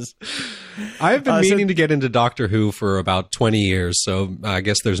does. I've been meaning to get into Doctor Who for about 20 years, so I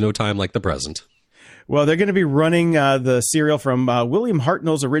guess there's no time like the present. Well, they're going to be running the serial from William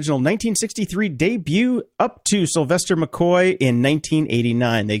Hartnell's original 1963 debut up to Sylvester McCoy in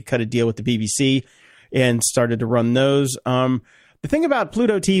 1989. They cut a deal with the BBC and started to run those. The thing about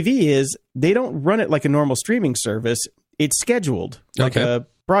Pluto TV is they don't run it like a normal streaming service. It's scheduled like a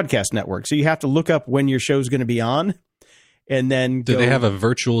broadcast network. So you have to look up when your show's going to be on and then Do they have a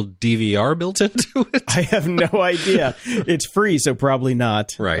virtual DVR built into it? I have no idea. It's free, so probably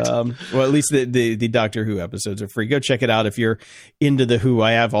not. Right. Well, at least the Doctor Who episodes are free. Go check it out if you're into the Who.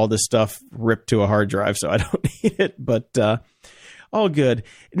 I have all this stuff ripped to a hard drive, so I don't need it, but all good.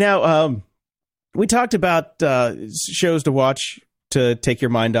 Now, we talked about shows to watch to take your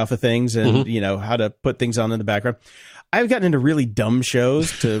mind off of things and, how to put things on in the background. I've gotten into really dumb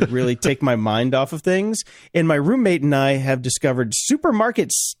shows to really take my mind off of things. And my roommate and I have discovered Supermarket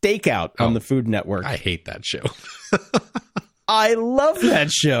Stakeout on the Food Network. I hate that show. I love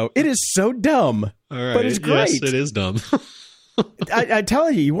that show. It is so dumb, but it's great. Yes, it is dumb. I tell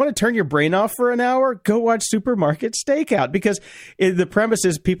you, you want to turn your brain off for an hour? Go watch Supermarket Stakeout because the premise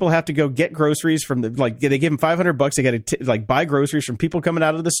is people have to go get groceries from they give them $500. They got to buy groceries from people coming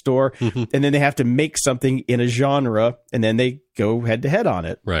out of the store, and then they have to make something in a genre, and then they go head to head on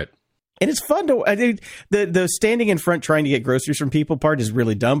it. Right. And it's fun to. I think the standing in front trying to get groceries from people part is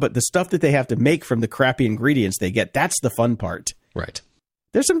really dumb, but the stuff that they have to make from the crappy ingredients they get, that's the fun part. Right.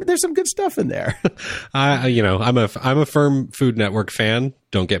 There's some good stuff in there. I'm a firm Food Network fan.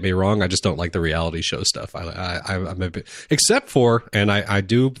 Don't get me wrong. I just don't like the reality show stuff. I'm a bit, except for, and I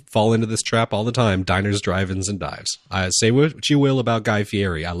do fall into this trap all the time. Diners, drive-ins, and dives. Say what you will about Guy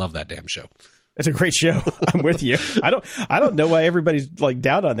Fieri. I love that damn show. It's a great show. I'm with you. I don't know why everybody's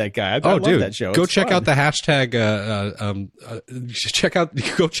down on that guy. I love that show. Go check out the hashtag.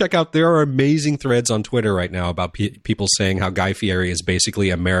 Go check out. There are amazing threads on Twitter right now about people saying how Guy Fieri is basically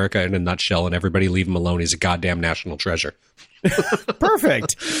America in a nutshell, and everybody leave him alone. He's a goddamn national treasure.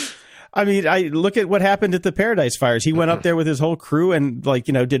 Perfect. I mean, I look at what happened at the Paradise Fires. He went up there with his whole crew and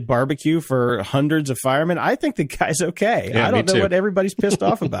did barbecue for hundreds of firemen. I think the guy's okay. Yeah, I don't know what everybody's pissed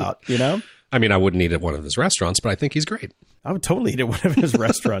off about, I mean, I wouldn't eat at one of his restaurants, but I think he's great. I would totally eat at one of his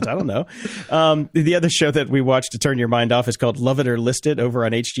restaurants. I don't know. The other show that we watched to turn your mind off is called Love It or List It over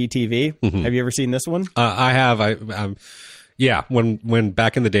on HGTV. Mm-hmm. Have you ever seen this one? I have. Yeah. When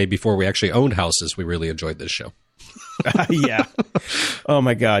back in the day before we actually owned houses, we really enjoyed this show. Yeah. Oh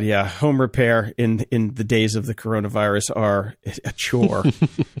my God. Yeah. Home repair in the days of the coronavirus are a chore.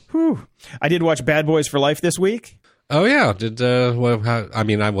 Whew. I did watch Bad Boys for Life this week. Oh yeah.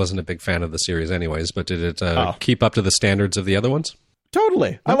 I wasn't a big fan of the series anyways, but did it keep up to the standards of the other ones?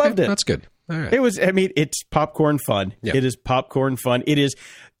 Totally. I loved it. That's good. All right. It's popcorn fun. Yep. It is popcorn fun. It is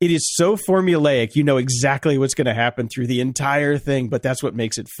so formulaic. You know exactly what's going to happen through the entire thing, but that's what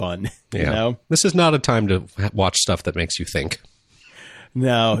makes it fun. Yeah. This is not a time to watch stuff that makes you think.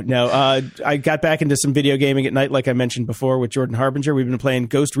 No. I got back into some video gaming at night, like I mentioned before, with Jordan Harbinger. We've been playing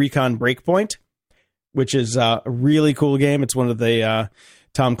Ghost Recon Breakpoint, which is a really cool game. It's one of the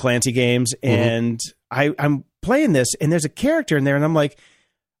Tom Clancy games. And I'm playing this, and there's a character in there, and I'm like,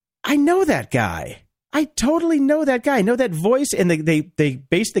 I know that guy. I totally know that guy. I know that voice, and they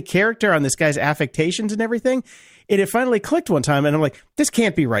based the character on this guy's affectations and everything. And it finally clicked one time, and I'm like, this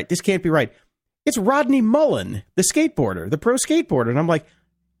can't be right. This can't be right. It's Rodney Mullen, the skateboarder, the pro skateboarder. And I'm like,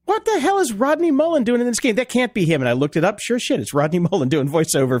 what the hell is Rodney Mullen doing in this game? That can't be him. And I looked it up. Sure shit, it's Rodney Mullen doing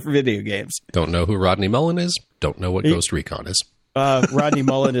voiceover for video games. Don't know who Rodney Mullen is. Don't know what Ghost Recon is. Rodney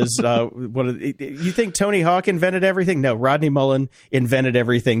Mullen is one of the, you think Tony Hawk invented everything? No, Rodney Mullen invented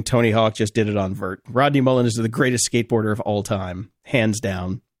everything. Tony Hawk just did it on vert. Rodney Mullen is the greatest skateboarder of all time, hands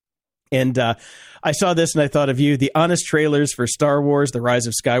down. And I saw this and I thought of you. The honest trailers for Star Wars: The Rise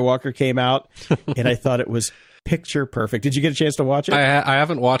of Skywalker came out, and I thought it was picture perfect. Did you get a chance to watch it? I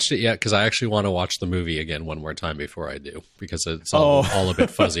haven't watched it yet because I actually want to watch the movie again one more time before I do, because it's all a bit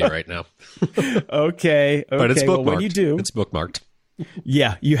fuzzy right now. Okay. But it's bookmarked. Well, when you do, it's bookmarked.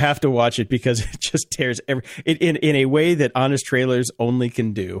 Yeah, you have to watch it because it just tears in a way that honest trailers only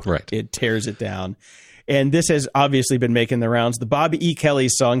can do. Right. It tears it down. And this has obviously been making the rounds. The Bobby E. Kelly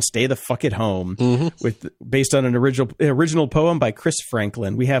song "Stay the Fuck at Home," based on an original poem by Chris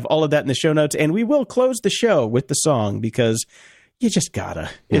Franklin. We have all of that in the show notes, and we will close the show with the song because you just gotta.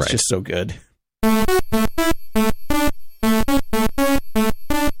 It's just so good. At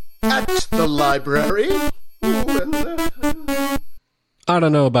the library. I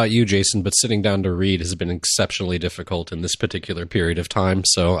don't know about you, Jason, but sitting down to read has been exceptionally difficult in this particular period of time,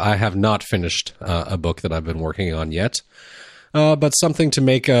 so I have not finished a book that I've been working on yet. But something to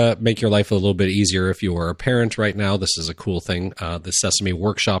make your life a little bit easier if you are a parent right now. This is a cool thing. The Sesame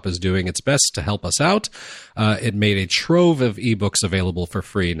Workshop is doing its best to help us out. It made a trove of ebooks available for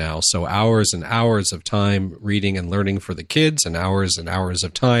free now, so hours and hours of time reading and learning for the kids, and hours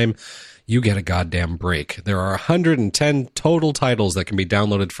of time you get a goddamn break. There are 110 total titles that can be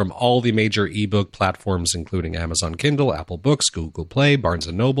downloaded from all the major ebook platforms, including Amazon Kindle, Apple Books, Google Play, Barnes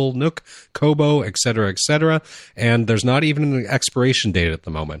 & Noble, Nook, Kobo, etc., etc. And there's not even an expiration date at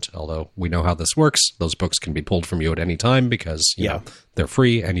the moment, although we know how this works. Those books can be pulled from you at any time because you know, they're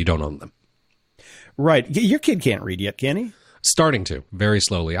free and you don't own them. Right. Your kid can't read yet, can he? Starting to, very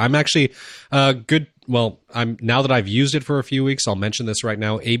slowly. I'm actually good. Well, now that I've used it for a few weeks, I'll mention this right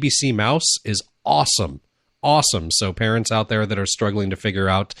now. ABC Mouse is awesome. So parents out there that are struggling to figure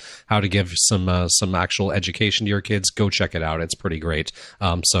out how to give some actual education to your kids, go check it out. It's pretty great.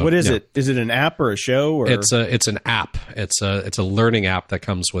 So what is it? Is it an app or a show? Or? It's an app. It's a learning app that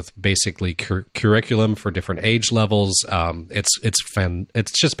comes with basically curriculum for different age levels.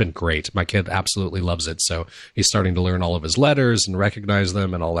 It's just been great. My kid absolutely loves it. So he's starting to learn all of his letters and recognize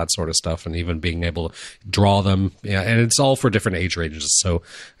them and all that sort of stuff, and even being able to draw them. Yeah, and it's all for different age ranges. So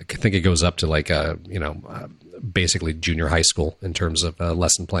I think it goes up to like basically junior high school in terms of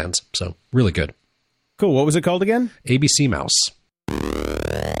lesson plans. So really good. Cool. What was it called again? ABC Mouse.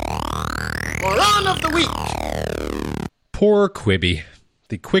 Moron of the week. Poor Quibi,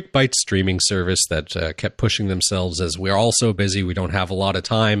 the quick bite streaming service that kept pushing themselves as we're all so busy, we don't have a lot of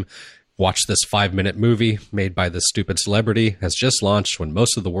time. Watch this 5-minute movie made by this stupid celebrity has just launched when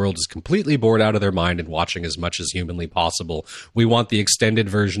most of the world is completely bored out of their mind and watching as much as humanly possible. We want the extended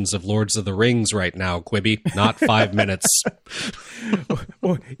versions of Lords of the Rings right now, Quibi, not 5 minutes.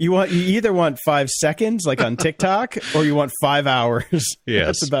 Well, you either want 5 seconds, like on TikTok, or you want 5 hours. Yes.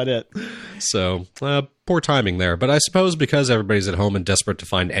 That's about it. So, poor timing there. But I suppose because everybody's at home and desperate to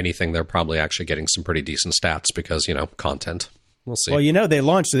find anything, they're probably actually getting some pretty decent stats because, content. We'll see. Well, they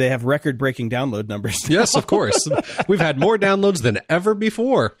launched, so they have record-breaking download numbers. Yes, of course. We've had more downloads than ever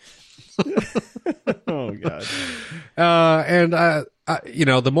before. Oh, God.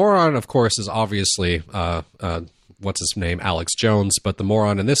 The moron, of course, is obviously, what's his name, Alex Jones. But the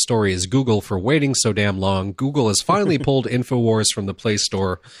moron in this story is Google for waiting so damn long. Google has finally pulled InfoWars from the Play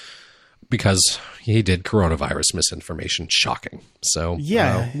Store because he did coronavirus misinformation. Shocking. So,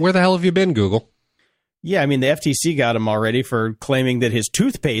 where the hell have you been, Google? Yeah, I mean, the FTC got him already for claiming that his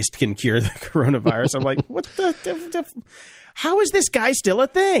toothpaste can cure the coronavirus. I'm like, what the how is this guy still a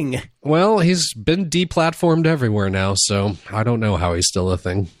thing? Well, he's been deplatformed everywhere now, so I don't know how he's still a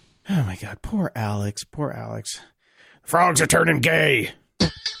thing. Oh, my God. Poor Alex. Frogs are turning gay.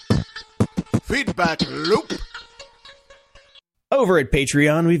 Feedback loop. Over at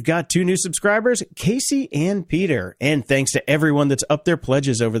Patreon, we've got 2 new subscribers, Casey and Peter. And thanks to everyone that's upped their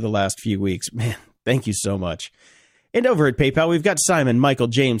pledges over the last few weeks. Man, thank you so much. And over at PayPal, we've got Simon, Michael,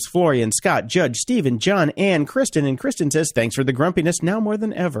 James, Florian, Scott, Judge, Stephen, John, Ann, Kristen. And Kristen says, thanks for the grumpiness now more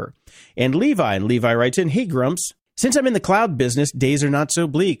than ever. And Levi writes in, hey, Grumps. Since I'm in the cloud business, days are not so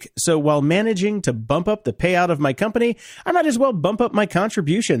bleak. So while managing to bump up the payout of my company, I might as well bump up my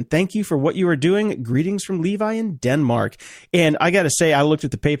contribution. Thank you for what you are doing. Greetings from Levi in Denmark. And I got to say, I looked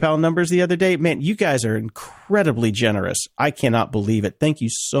at the PayPal numbers the other day. Man, you guys are incredibly generous. I cannot believe it. Thank you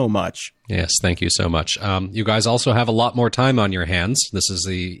so much. Yes, thank you so much. You guys also have a lot more time on your hands. This is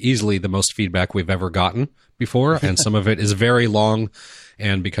easily the most feedback we've ever gotten before, and some of it is very long.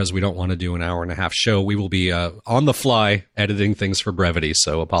 And because we don't want to do an hour and a half show, we will be on the fly editing things for brevity.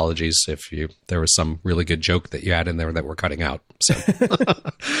 So apologies if there was some really good joke that you had in there that we're cutting out. So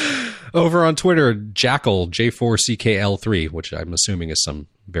over on Twitter, Jackal J4CKL3, which I'm assuming is some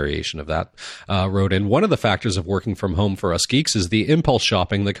variation of that, wrote in, one of the factors of working from home for us geeks is the impulse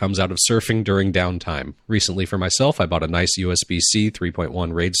shopping that comes out of surfing during downtime. Recently for myself, I bought a nice USB-C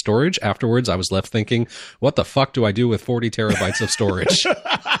 3.1 RAID storage. Afterwards, I was left thinking, what the fuck do I do with 40 terabytes of storage?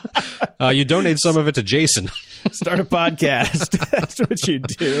 You donate some of it to Jason. Start a podcast. That's what you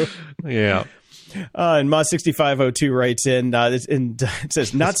do. Yeah. And Moz6502 writes in, and it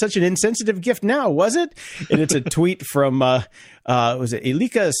says, not such an insensitive gift now, was it? And it's a tweet from, was it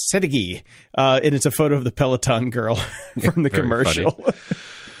Elika Sedegi? And it's a photo of the Peloton girl from the commercial.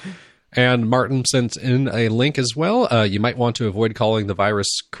 And Martin sent in a link as well. You might want to avoid calling the virus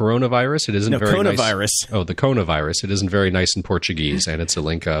coronavirus. It isn't very coronavirus. Nice. Oh, the coronavirus. It isn't very nice in Portuguese. And it's a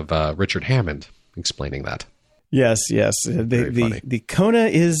link of Richard Hammond explaining that. Yes. The Kona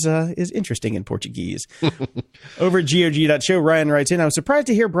is interesting in Portuguese. Over at GOG.show, Ryan writes in, I was surprised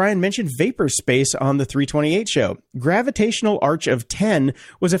to hear Brian mention vapor space on the 328 show. Gravitational Arch of 10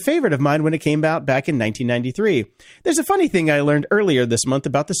 was a favorite of mine when it came out back in 1993. There's a funny thing I learned earlier this month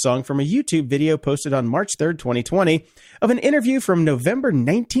about the song from a YouTube video posted on March 3rd, 2020, of an interview from November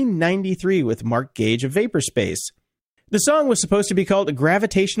 1993 with Mark Gage of Vaporspace. The song was supposed to be called A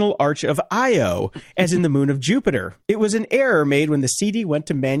Gravitational Arch of Io, as in the moon of Jupiter. It was an error made when the CD went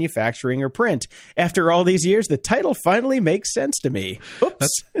to manufacturing or print. After all these years, the title finally makes sense to me.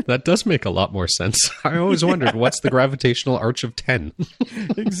 Oops. That does make a lot more sense. I always wondered, what's the Gravitational Arch of 10?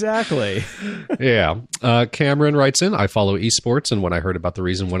 Exactly. Yeah. Cameron writes in, I follow esports, and when I heard about the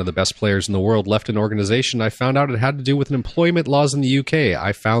reason one of the best players in the world left an organization, I found out it had to do with employment laws in the UK.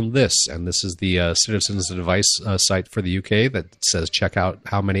 I found this, and this is the Citizens Advice site for the UK that says check out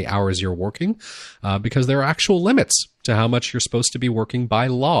how many hours you're working, because there are actual limits to how much you're supposed to be working by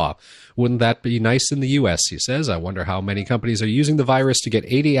law. Wouldn't that be nice in the US, he says. I wonder how many companies are using the virus to get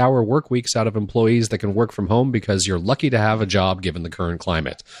 80-hour work weeks out of employees that can work from home because you're lucky to have a job given the current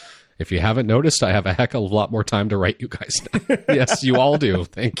climate. If you haven't noticed, I have a heck of a lot more time to write you guys now. Yes, you all do.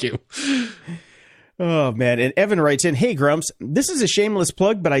 Thank you. Oh, man. And Evan writes in, hey, Grumps, this is a shameless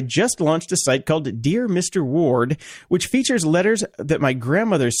plug, but I just launched a site called Dear Mr. Ward, which features letters that my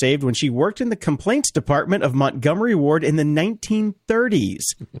grandmother saved when she worked in the complaints department of Montgomery Ward in the 1930s.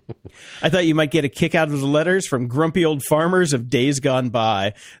 I thought you might get a kick out of the letters from grumpy old farmers of days gone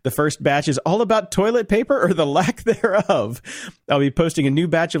by. The first batch is all about toilet paper or the lack thereof. I'll be posting a new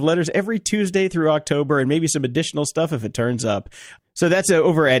batch of letters every Tuesday through October and maybe some additional stuff if it turns up. So that's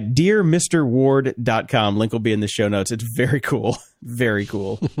over at dearmrward.com. Link will be in the show notes. It's very cool. Very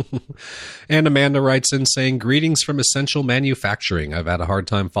cool. And Amanda writes in saying, greetings from Essential Manufacturing. I've had a hard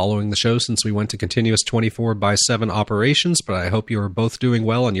time following the show since we went to continuous 24/7 operations, but I hope you are both doing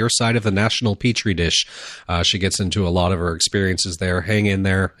well on your side of the national petri dish. She gets into a lot of her experiences there. Hang in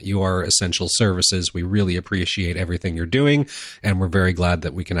there. You are essential services. We really appreciate everything you're doing, and we're very glad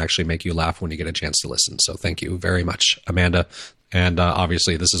that we can actually make you laugh when you get a chance to listen. So thank you very much, Amanda. And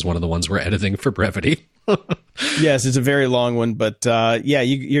obviously, this is one of the ones we're editing for brevity. Yes, it's a very long one, but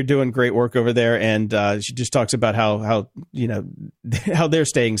you're doing great work over there. And she just talks about how how they're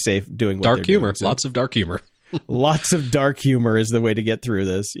staying safe doing what dark humor, doing, so. Lots of dark humor. Lots of dark humor is the way to get through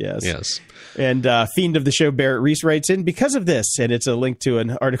this. Yes. And Fiend of the show, Barrett Reese, writes in because of this, and it's a link to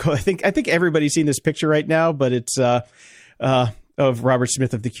an article. I think everybody's seen this picture right now, but it's of Robert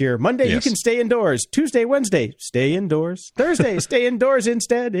Smith of The Cure. Monday, yes. You can stay indoors. Tuesday, Wednesday, stay indoors. Thursday, stay indoors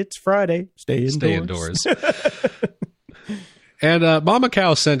instead. It's Friday, stay indoors. And Mama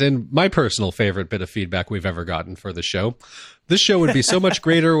Cow sent in my personal favorite bit of feedback we've ever gotten for the show. This show would be so much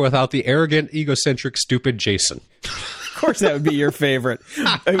greater without the arrogant, egocentric, stupid Jason. Of course that would be your favorite.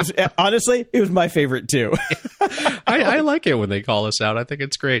 Honestly, it was my favorite too. I like it when they call us out. I think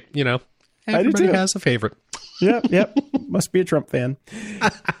it's great. Everybody has a favorite. Yep. Must be a Trump fan.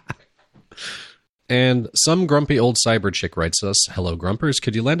 And some grumpy old cyber chick writes us, "Hello, Grumpers.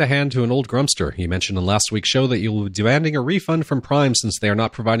 Could you lend a hand to an old Grumpster? You mentioned in last week's show that you will be demanding a refund from Prime since they are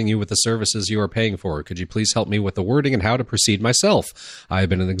not providing you with the services you are paying for. Could you please help me with the wording and how to proceed myself? I have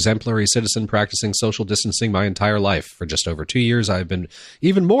been an exemplary citizen practicing social distancing my entire life. For just over 2 years, I have been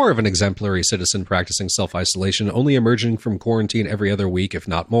even more of an exemplary citizen practicing self-isolation, only emerging from quarantine every other week, if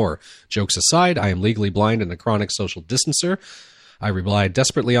not more. Jokes aside, I am legally blind and a chronic social distancer. I rely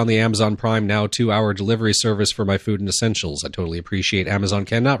desperately on the Amazon Prime Now 2-hour delivery service for my food and essentials. I totally appreciate Amazon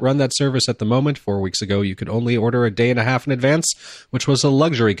cannot run that service at the moment. 4 weeks ago, you could only order a day and a half in advance, which was a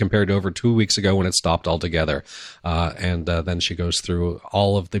luxury compared to over 2 weeks ago when it stopped altogether." And then she goes through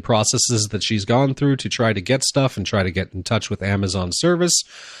all of the processes that she's gone through to try to get stuff and try to get in touch with Amazon service.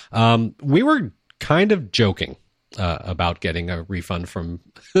 We were kind of joking about getting a refund from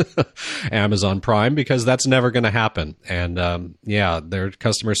Amazon Prime because that's never going to happen. And their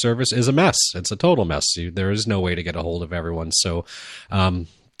customer service is a mess. It's a total mess. There is no way to get a hold of everyone. So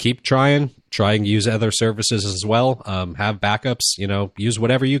keep trying. Try and use other services as well. Have backups, use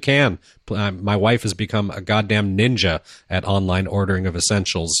whatever you can. My wife has become a goddamn ninja at online ordering of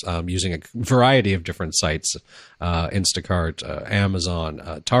essentials, using a variety of different sites, Instacart,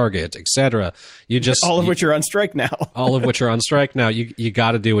 Amazon, Target, etc. All of which are on strike now. All of which are on strike now. You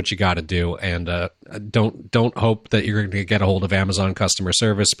got to do what you got to do, and don't hope that you're going to get a hold of Amazon customer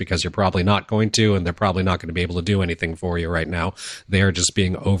service, because you're probably not going to, and they're probably not going to be able to do anything for you right now. They are just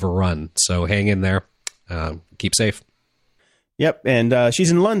being overrun. So hang in there. Keep safe. Yep, and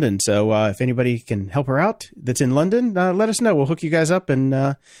she's in London, so if anybody can help her out that's in London, let us know. We'll hook you guys up,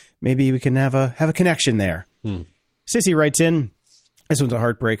 and maybe we can have a connection there. Sissy writes in, this one's a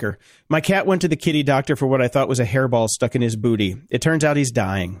heartbreaker. "My cat went to the kitty doctor for what I thought was a hairball stuck in his booty. It turns out he's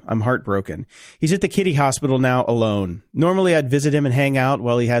dying. I'm heartbroken. He's at the kitty hospital now alone. Normally I'd visit him and hang out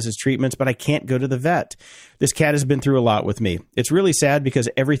while he has his treatments, but I can't go to the vet. This cat has been through a lot with me. It's really sad because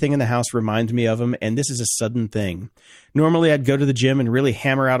everything in the house reminds me of him, and this is a sudden thing. Normally I'd go to the gym and really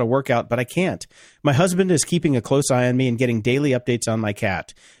hammer out a workout, but I can't. My husband is keeping a close eye on me and getting daily updates on my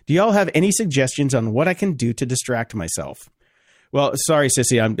cat. Do y'all have any suggestions on what I can do to distract myself?" Well, sorry,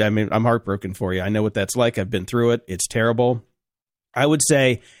 Sissy, I'm heartbroken for you. I know what that's like. I've been through it. It's terrible. I would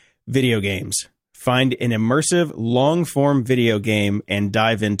say video games. Find an immersive, long-form video game and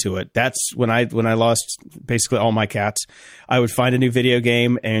dive into it. That's when I lost basically all my cats. I would find a new video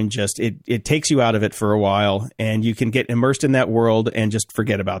game and just it takes you out of it for a while, and you can get immersed in that world and just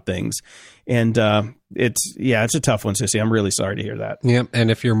forget about things. And it's a tough one, Sissy. I'm really sorry to hear that. Yeah,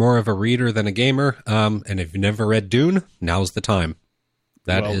 and if you're more of a reader than a gamer, and if you've never read Dune, now's the time.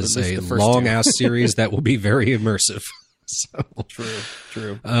 That is a long-ass series that will be very immersive. So.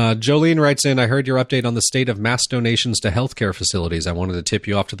 True. Jolene writes in, "I heard your update on the state of mass donations to healthcare facilities. I wanted to tip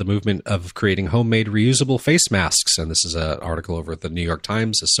you off to the movement of creating homemade reusable face masks." And this is an article over at the New York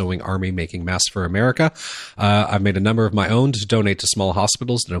Times, "A Sewing Army Making Masks for America." I've made a number of my own to donate to small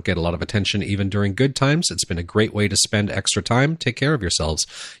hospitals that don't get a lot of attention even during good times. It's been a great way to spend extra time. Take care of yourselves.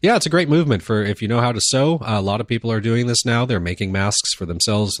 Yeah, it's a great movement for if you know how to sew. A lot of people are doing this now. They're making masks for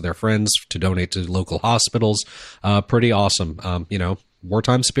themselves, their friends, to donate to local hospitals. Pretty awesome.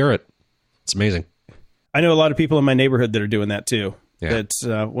 Wartime spirit. It's amazing. I know a lot of people in my neighborhood that are doing that too. Yeah. That's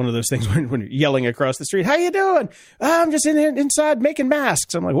one of those things when you're yelling across the street, "How you doing?" "I'm just inside making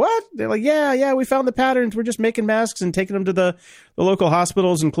masks." I'm like, "What?" They're like, yeah, we found the patterns. We're just making masks and taking them to the local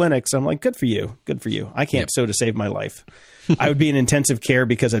hospitals and clinics. I'm like, good for you. I can't sew to save my life. I would be in intensive care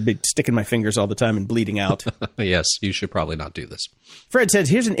because I'd be sticking my fingers all the time and bleeding out. Yes, you should probably not do this. Fred says,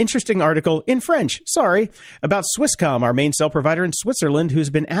 "Here's an interesting article in French, about Swisscom, our main cell provider in Switzerland, who's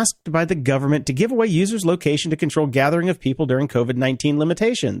been asked by the government to give away users' location to control gathering of people during COVID-19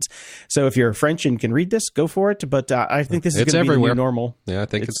 limitations." So if you're French and can read this, go for it. But I think this is going to be the new normal. Yeah, I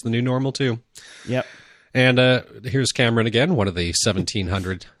think it's the new normal too. Yep. And here's Cameron again, one of the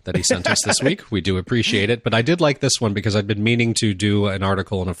 1,700 that he sent us this week. We do appreciate it. But I did like this one because I'd been meaning to do an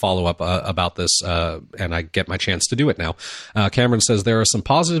article and a follow-up about this, and I get my chance to do it now. Cameron says, "There are some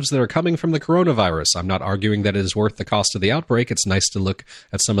positives that are coming from the coronavirus. I'm not arguing that it is worth the cost of the outbreak. It's nice to look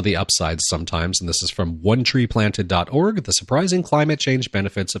at some of the upsides sometimes." And this is from onetreeplanted.org, "The surprising climate change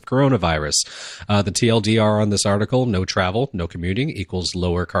benefits of coronavirus." The TLDR on this article: no travel, no commuting equals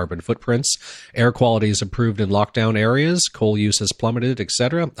lower carbon footprints. Air quality is improved in lockdown areas. Coal use has plummeted,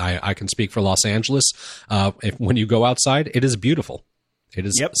 etc. I can speak for Los Angeles. When you go outside, it is beautiful. It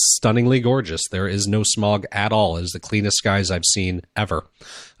is stunningly gorgeous. There is no smog at all. It is the cleanest skies I've seen ever.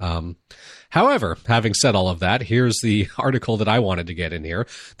 However, having said all of that, here's the article that I wanted to get in here.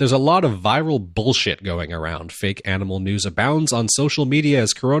 There's a lot of viral bullshit going around. Fake animal news abounds on social media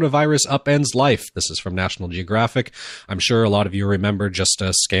as coronavirus upends life. This is from National Geographic. I'm sure a lot of you remember just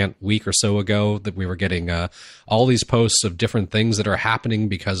a scant week or so ago that we were getting all these posts of different things that are happening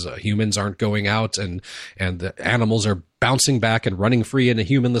because humans aren't going out and the animals are bouncing back and running free in a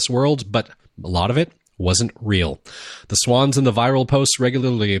humanless world, but a lot of it wasn't real. The swans in the viral posts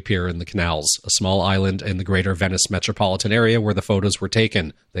regularly appear in the canals, a small island in the greater Venice metropolitan area where the photos were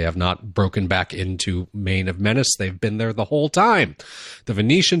taken. They have not broken back into Main of Menace. They've been there the whole time. The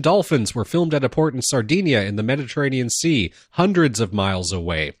Venetian dolphins were filmed at a port in Sardinia in the Mediterranean Sea, hundreds of miles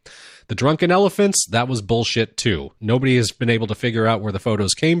away. The drunken elephants, that was bullshit too. Nobody has been able to figure out where the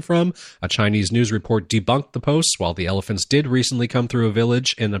photos came from. A Chinese news report debunked the posts. While the elephants did recently come through a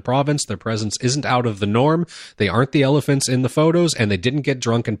village in the province, their presence isn't out of the norm. They aren't the elephants in the photos, and they didn't get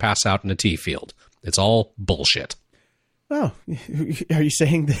drunk and pass out in a tea field. It's all bullshit. Oh, are you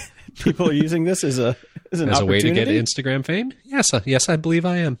saying that people are using this as an way to get Instagram fame? Yes, I believe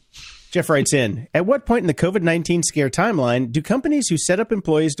I am. Jeff writes in, at what point in the COVID-19 scare timeline do companies who set up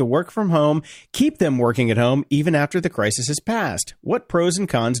employees to work from home keep them working at home even after the crisis has passed? What pros and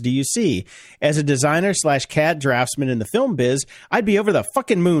cons do you see? As a designer/CAD draftsman in the film biz, I'd be over the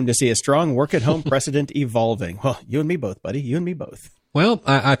fucking moon to see a strong work-at-home precedent evolving. Well, you and me both, buddy. You and me both. Well,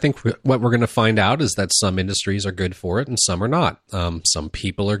 I think what we're going to find out is that some industries are good for it and some are not. Some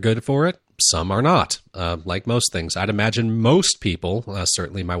people are good for it. Some are not. Like most things, I'd imagine most people,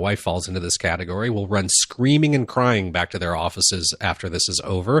 certainly my wife falls into this category, will run screaming and crying back to their offices after this is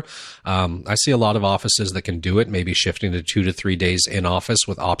over. I see a lot of offices that can do it, maybe shifting to 2 to 3 days in office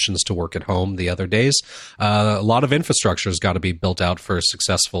with options to work at home the other days. A lot of infrastructure has got to be built out for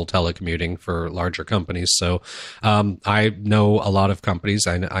successful telecommuting for larger companies. So I know a lot of companies.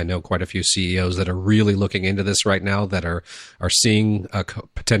 I know quite a few CEOs that are really looking into this right now that are seeing a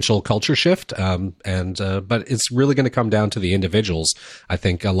potential culture shift. But it's really going to come down to the individuals. I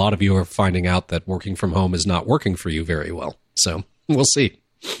think a lot of you are finding out that working from home is not working for you very well. So we'll see.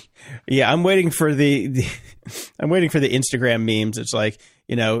 Yeah, I'm waiting for the Instagram memes. It's like,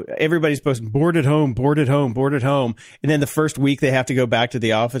 everybody's posting bored at home, bored at home, bored at home. And then the first week they have to go back to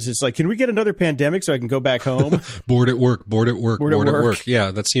the office. It's like, can we get another pandemic so I can go back home? Bored at work, bored at work, bored at work.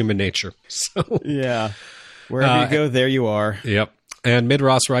 Yeah, that's human nature. So yeah, wherever you go, there you are. Yep. And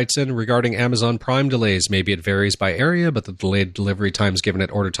Midross writes in regarding Amazon Prime delays. Maybe it varies by area, but the delayed delivery times given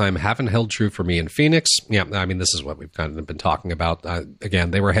at order time haven't held true for me in Phoenix. Yeah, I mean, this is what we've kind of been talking about. Again,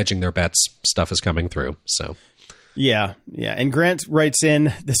 they were hedging their bets. Stuff is coming through. So, yeah. And Grant writes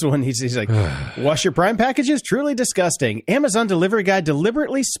in this one. He's like, wash your Prime packages? Truly disgusting. Amazon delivery guy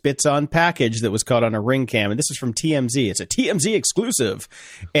deliberately spits on package that was caught on a Ring cam. And this is from TMZ. It's a TMZ exclusive.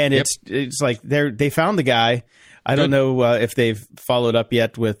 And it's like they found the guy. I don't know if they've followed up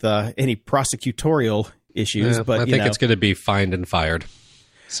yet with any prosecutorial issues, but I think it's going to be fined and fired.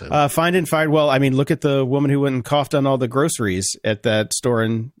 So. Fined and fired. Well, I mean, look at the woman who went and coughed on all the groceries at that store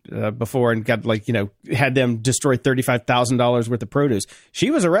before and got had them destroy $35,000 worth of produce.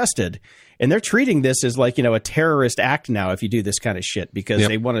 She was arrested, and they're treating this as a terrorist act now if you do this kind of shit because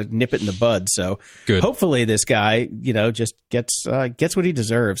they want to nip it in the bud. So hopefully this guy, just gets what he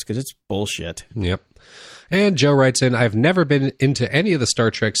deserves because it's bullshit. Yep. And Joe writes in, I've never been into any of the Star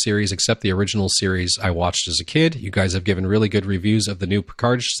Trek series except the original series I watched as a kid. You guys have given really good reviews of the new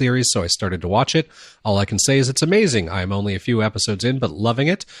Picard series, so I started to watch it. All I can say is it's amazing. I'm only a few episodes in, but loving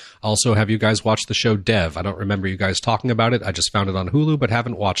it. Also, have you guys watched the show Dev? I don't remember you guys talking about it. I just found it on Hulu, but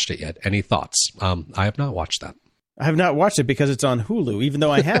haven't watched it yet. Any thoughts? I have not watched that. I have not watched it because it's on Hulu, even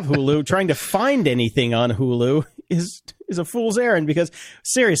though I have Hulu. Trying to find anything on Hulu is a fool's errand because,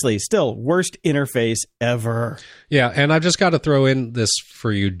 seriously, still, worst interface ever. Yeah, and I've just got to throw in this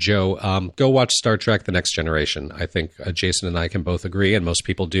for you, Joe. Go watch Star Trek The Next Generation. I think Jason and I can both agree, and most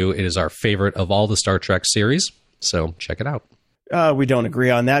people do. It is our favorite of all the Star Trek series, so check it out. We don't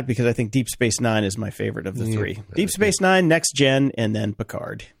agree on that because I think Deep Space Nine is my favorite of the three. Deep Space Nine, Next Gen, and then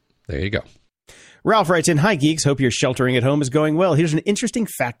Picard. There you go. Ralph writes in, hi, geeks. Hope your sheltering at home is going well. Here's an interesting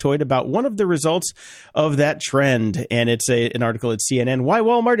factoid about one of the results of that trend. And it's an article at CNN. Why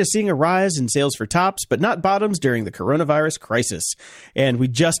Walmart is seeing a rise in sales for tops, but not bottoms during the coronavirus crisis. And we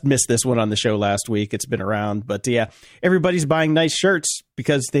just missed this one on the show last week. It's been around. But yeah, everybody's buying nice shirts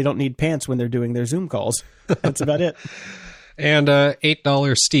because they don't need pants when they're doing their Zoom calls. That's about it. And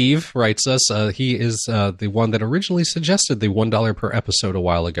 $8 Steve writes us. He is the one that originally suggested the $1 per episode a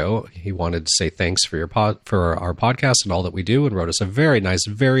while ago. He wanted to say thanks for for our podcast and all that we do, and wrote us a very nice,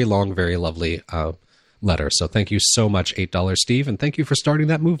 very long, very lovely letter. So thank you so much, $8 Steve, and thank you for starting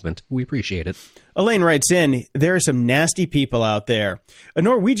that movement. We appreciate it. Elaine writes in, there are some nasty people out there. A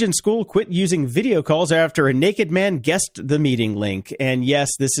Norwegian school quit using video calls after a naked man guessed the meeting link. And yes,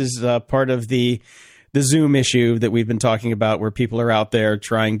 this is part of the Zoom issue that we've been talking about, where people are out there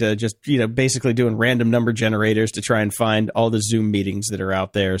trying to just, basically doing random number generators to try and find all the Zoom meetings that are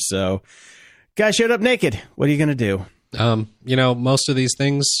out there. So guy showed up naked. What are you going to do? Most of these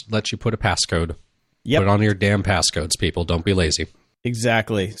things let you put a passcode. Yep. Put on your damn passcodes, people. Don't be lazy.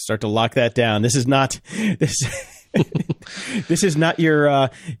 Exactly. Start to lock that down. This is not this. This is not your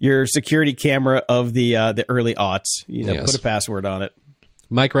security camera of the early aughts. Put a password on it.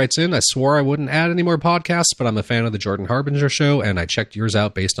 Mike writes in, I swore I wouldn't add any more podcasts, but I'm a fan of the Jordan Harbinger show, and I checked yours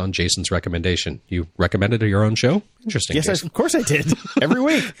out based on Jason's recommendation. You recommended your own show? Interesting. Yes, of course I did. Every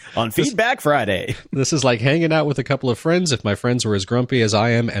week on Feedback Friday. This is like hanging out with a couple of friends if my friends were as grumpy as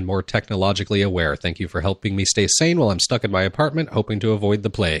I am and more technologically aware. Thank you for helping me stay sane while I'm stuck in my apartment, hoping to avoid the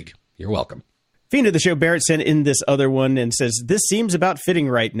plague. You're welcome. Fiend of the show Barrett sent in this other one and says, this seems about fitting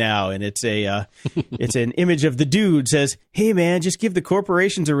right now. And it's it's an image of the dude says, hey man, just give the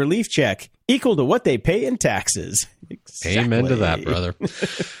corporations a relief check equal to what they pay in taxes. Exactly. Amen to that, brother.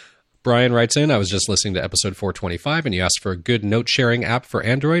 Brian writes in, I was just listening to episode 425 and you asked for a good note sharing app for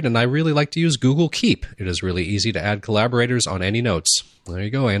Android, and I really like to use Google Keep. It is really easy to add collaborators on any notes. There you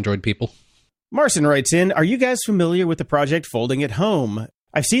go, Android people. Marcin writes in, are you guys familiar with the project Folding at Home?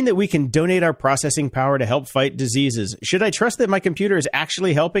 I've seen that we can donate our processing power to help fight diseases. Should I trust that my computer is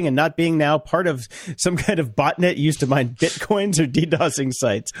actually helping and not being now part of some kind of botnet used to mine bitcoins or DDoSing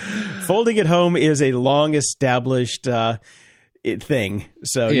sites? Folding at Home is a long-established thing,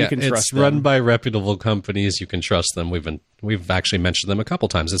 so you can trust them. It's run by reputable companies. You can trust them. We've actually mentioned them a couple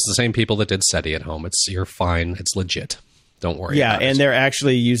times. It's the same people that did SETI at Home. You're fine. It's legit. Don't worry. Yeah, about it. And they're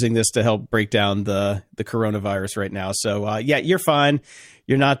actually using this to help break down the coronavirus right now. So you're fine.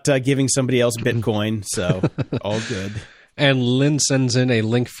 You're not giving somebody else Bitcoin, so all good. And Lynn sends in a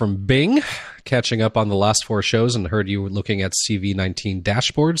link from Bing, catching up on the last 4 shows, and heard you were looking at CV19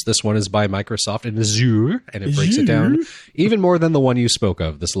 dashboards. This one is by Microsoft in Azure, and it breaks it down even more than the one you spoke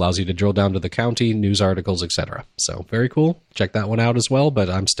of. This allows you to drill down to the county, news articles, etc. So very cool. Check that one out as well, but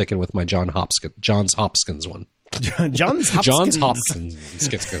I'm sticking with my Johns Hopkins one. Johns Hopkins. Johns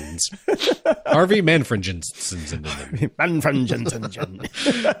Hopkins. Harvey Manfredson.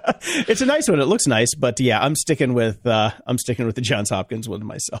 It's a nice one. It looks nice, but yeah, I'm sticking with the Johns Hopkins one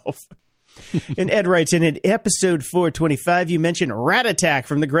myself. And Ed writes in episode 425, you mentioned Rat Attack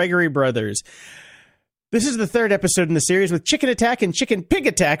from the Gregory Brothers. This is the 3rd episode in the series, with Chicken Attack and Chicken Pig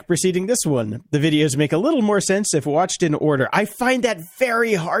Attack preceding this one. The videos make a little more sense if watched in order. I find that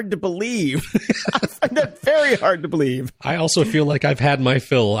very hard to believe. I also feel like I've had my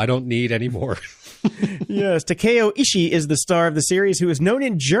fill. I don't need any more. Yes, Takeo Ishii is the star of the series, who is known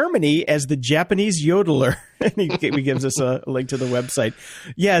in Germany as the Japanese yodeler. And he gives us a link to the website.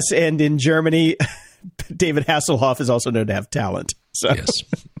 Yes, and in Germany, David Hasselhoff is also known to have talent. So. Yes.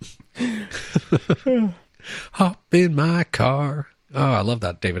 Hop in my car. Oh, I love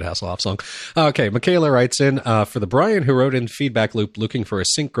that David Hasselhoff song. Okay, Michaela writes in, for the Brian who wrote in Feedback Loop looking for a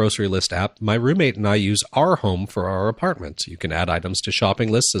sync grocery list app, my roommate and I use Our Home for our apartment. You can add items to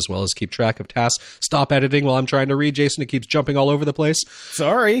shopping lists as well as keep track of tasks. Stop editing while I'm trying to read, Jason. It keeps jumping all over the place.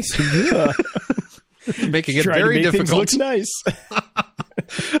 Sorry. Making it very difficult. Things look nice.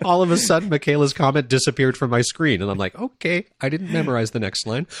 All of a sudden, Michaela's comment disappeared from my screen, and I'm like, okay, I didn't memorize the next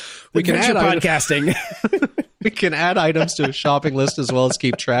line. We can add podcasting. We can add items to a shopping list as well as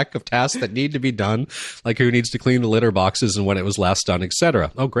keep track of tasks that need to be done, like who needs to clean the litter boxes and when it was last done,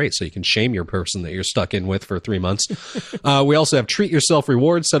 etc. Oh, great. So you can shame your person that you're stuck in with for 3 months. We also have treat yourself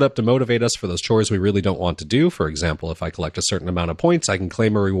rewards set up to motivate us for those chores we really don't want to do. For example, if I collect a certain amount of points, I can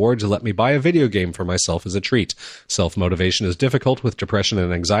claim a reward to let me buy a video game for myself as a treat. Self-motivation is difficult with depression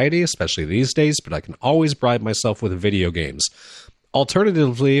and anxiety, especially these days, but I can always bribe myself with video games.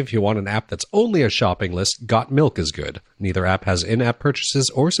 Alternatively, if you want an app that's only a shopping list, Got Milk is good. Neither app has in-app purchases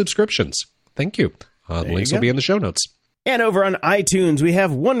or subscriptions. Thank you. The links will be in the show notes. And over on iTunes, we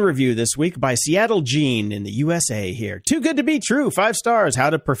have one review this week by Seattle Gene in the USA here. Too good to be true. 5 stars. How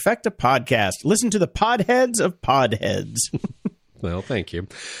to perfect a podcast. Listen to the podheads of podheads. Well, thank you.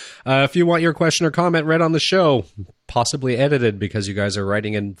 If you want your question or comment read on the show, possibly edited because you guys are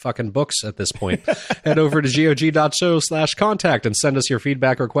writing in fucking books at this point, head over to gog.show/contact and send us your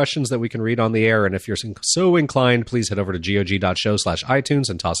feedback or questions that we can read on the air. And if you're so inclined, please head over to gog.show/iTunes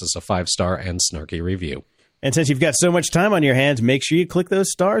and toss us a 5-star and snarky review. And since you've got so much time on your hands, make sure you click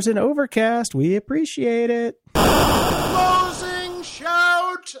those stars in Overcast. We appreciate it. Closing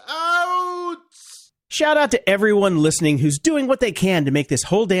shout outs. Shout out to everyone listening who's doing what they can to make this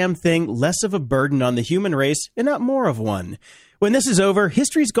whole damn thing less of a burden on the human race and not more of one. When this is over,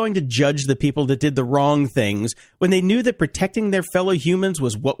 history's going to judge the people that did the wrong things when they knew that protecting their fellow humans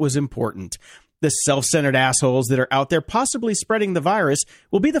was what was important. The self-centered assholes that are out there possibly spreading the virus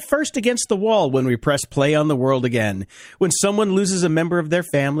will be the first against the wall when we press play on the world again. When someone loses a member of their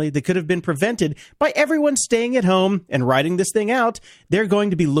family that could have been prevented by everyone staying at home and riding this thing out, they're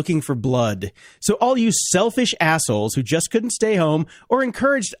going to be looking for blood. So all you selfish assholes who just couldn't stay home or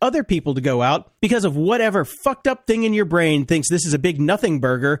encouraged other people to go out because of whatever fucked up thing in your brain thinks this is a big nothing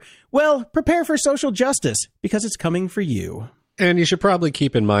burger, well, prepare for social justice because it's coming for you. And you should probably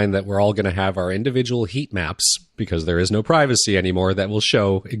keep in mind that we're all going to have our individual heat maps because there is no privacy anymore that will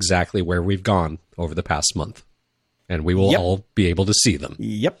show exactly where we've gone over the past month. And we will all be able to see them.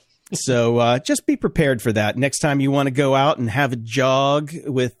 Yep. So just be prepared for that. Next time you want to go out and have a jog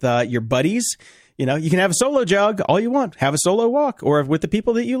with your buddies, you know, you can have a solo jog all you want. Have a solo walk or with the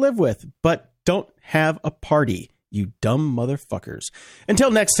people that you live with. But don't have a party. You dumb motherfuckers.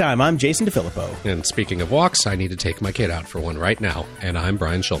 Until next time, I'm Jason DeFilippo. And speaking of walks, I need to take my kid out for one right now. And I'm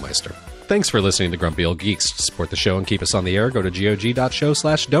Brian Schulmeister. Thanks for listening to Grumpy Old Geeks. To support the show and keep us on the air, go to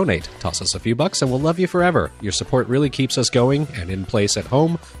gog.show/donate. Toss us a few bucks and we'll love you forever. Your support really keeps us going and in place at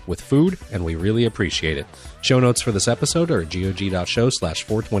home with food, and we really appreciate it. Show notes for this episode are at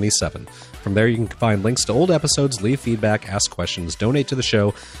gog.show/427. From there, you can find links to old episodes, leave feedback, ask questions, donate to the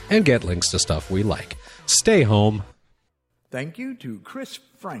show, and get links to stuff we like. Stay home. Thank you to Chris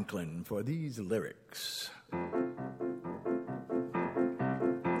Franklin for these lyrics.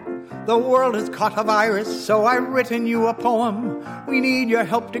 The world has caught a virus, so I've written you a poem. We need your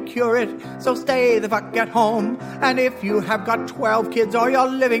help to cure it, so stay the fuck at home. And if you have got 12 kids or you're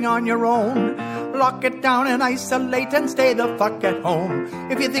living on your own, lock it down and isolate and stay the fuck at home.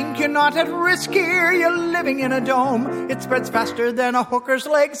 If you think you're not at risk here, you're living in a dome. It spreads faster than a hooker's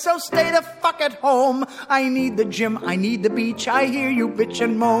leg, so stay the fuck at home. I need the gym, I need the beach, I hear you bitch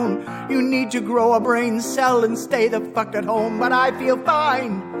and moan. You need to grow a brain cell and stay the fuck at home. But I feel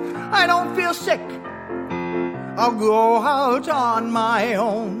fine, I don't feel sick. I'll go out on my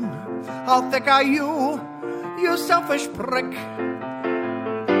own. How thick are you, you selfish prick?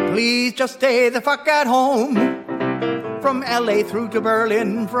 Please just stay the fuck at home. From LA through to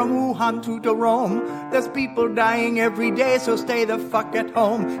Berlin, from Wuhan to Rome, there's people dying every day, so stay the fuck at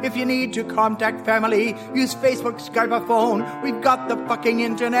home. If you need to contact family, use Facebook, Skype, or phone. We've got the fucking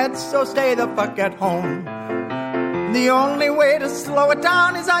internet, so stay the fuck at home. The only way to slow it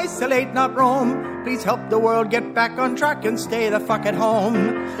down is isolate, not roam. Please help the world get back on track and stay the fuck at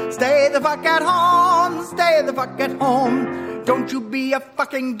home. Stay the fuck at home, stay the fuck at home. Don't you be a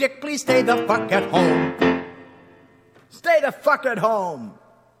fucking dick, please stay the fuck at home. Stay the fuck at home.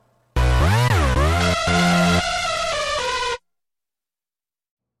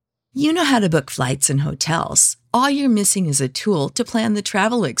 You know how to book flights and hotels. All you're missing is a tool to plan the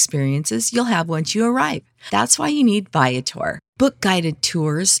travel experiences you'll have once you arrive. That's why you need Viator. Book guided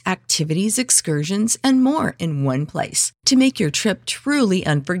tours, activities, excursions, and more in one place to make your trip truly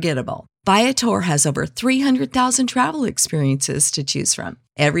unforgettable. Viator has over 300,000 travel experiences to choose from.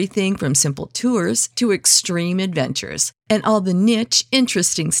 Everything from simple tours to extreme adventures and all the niche,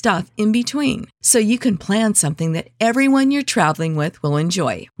 interesting stuff in between. So you can plan something that everyone you're traveling with will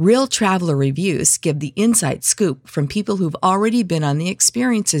enjoy. Real traveler reviews give the inside scoop from people who've already been on the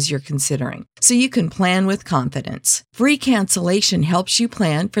experiences you're considering. So you can plan with confidence. Free cancellation helps you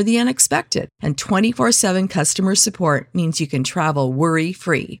plan for the unexpected. And 24/7 customer support means you can travel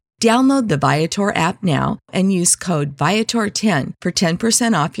worry-free. Download the Viator app now and use code Viator10 for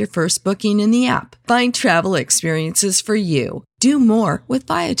 10% off your first booking in the app. Find travel experiences for you. Do more with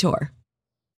Viator.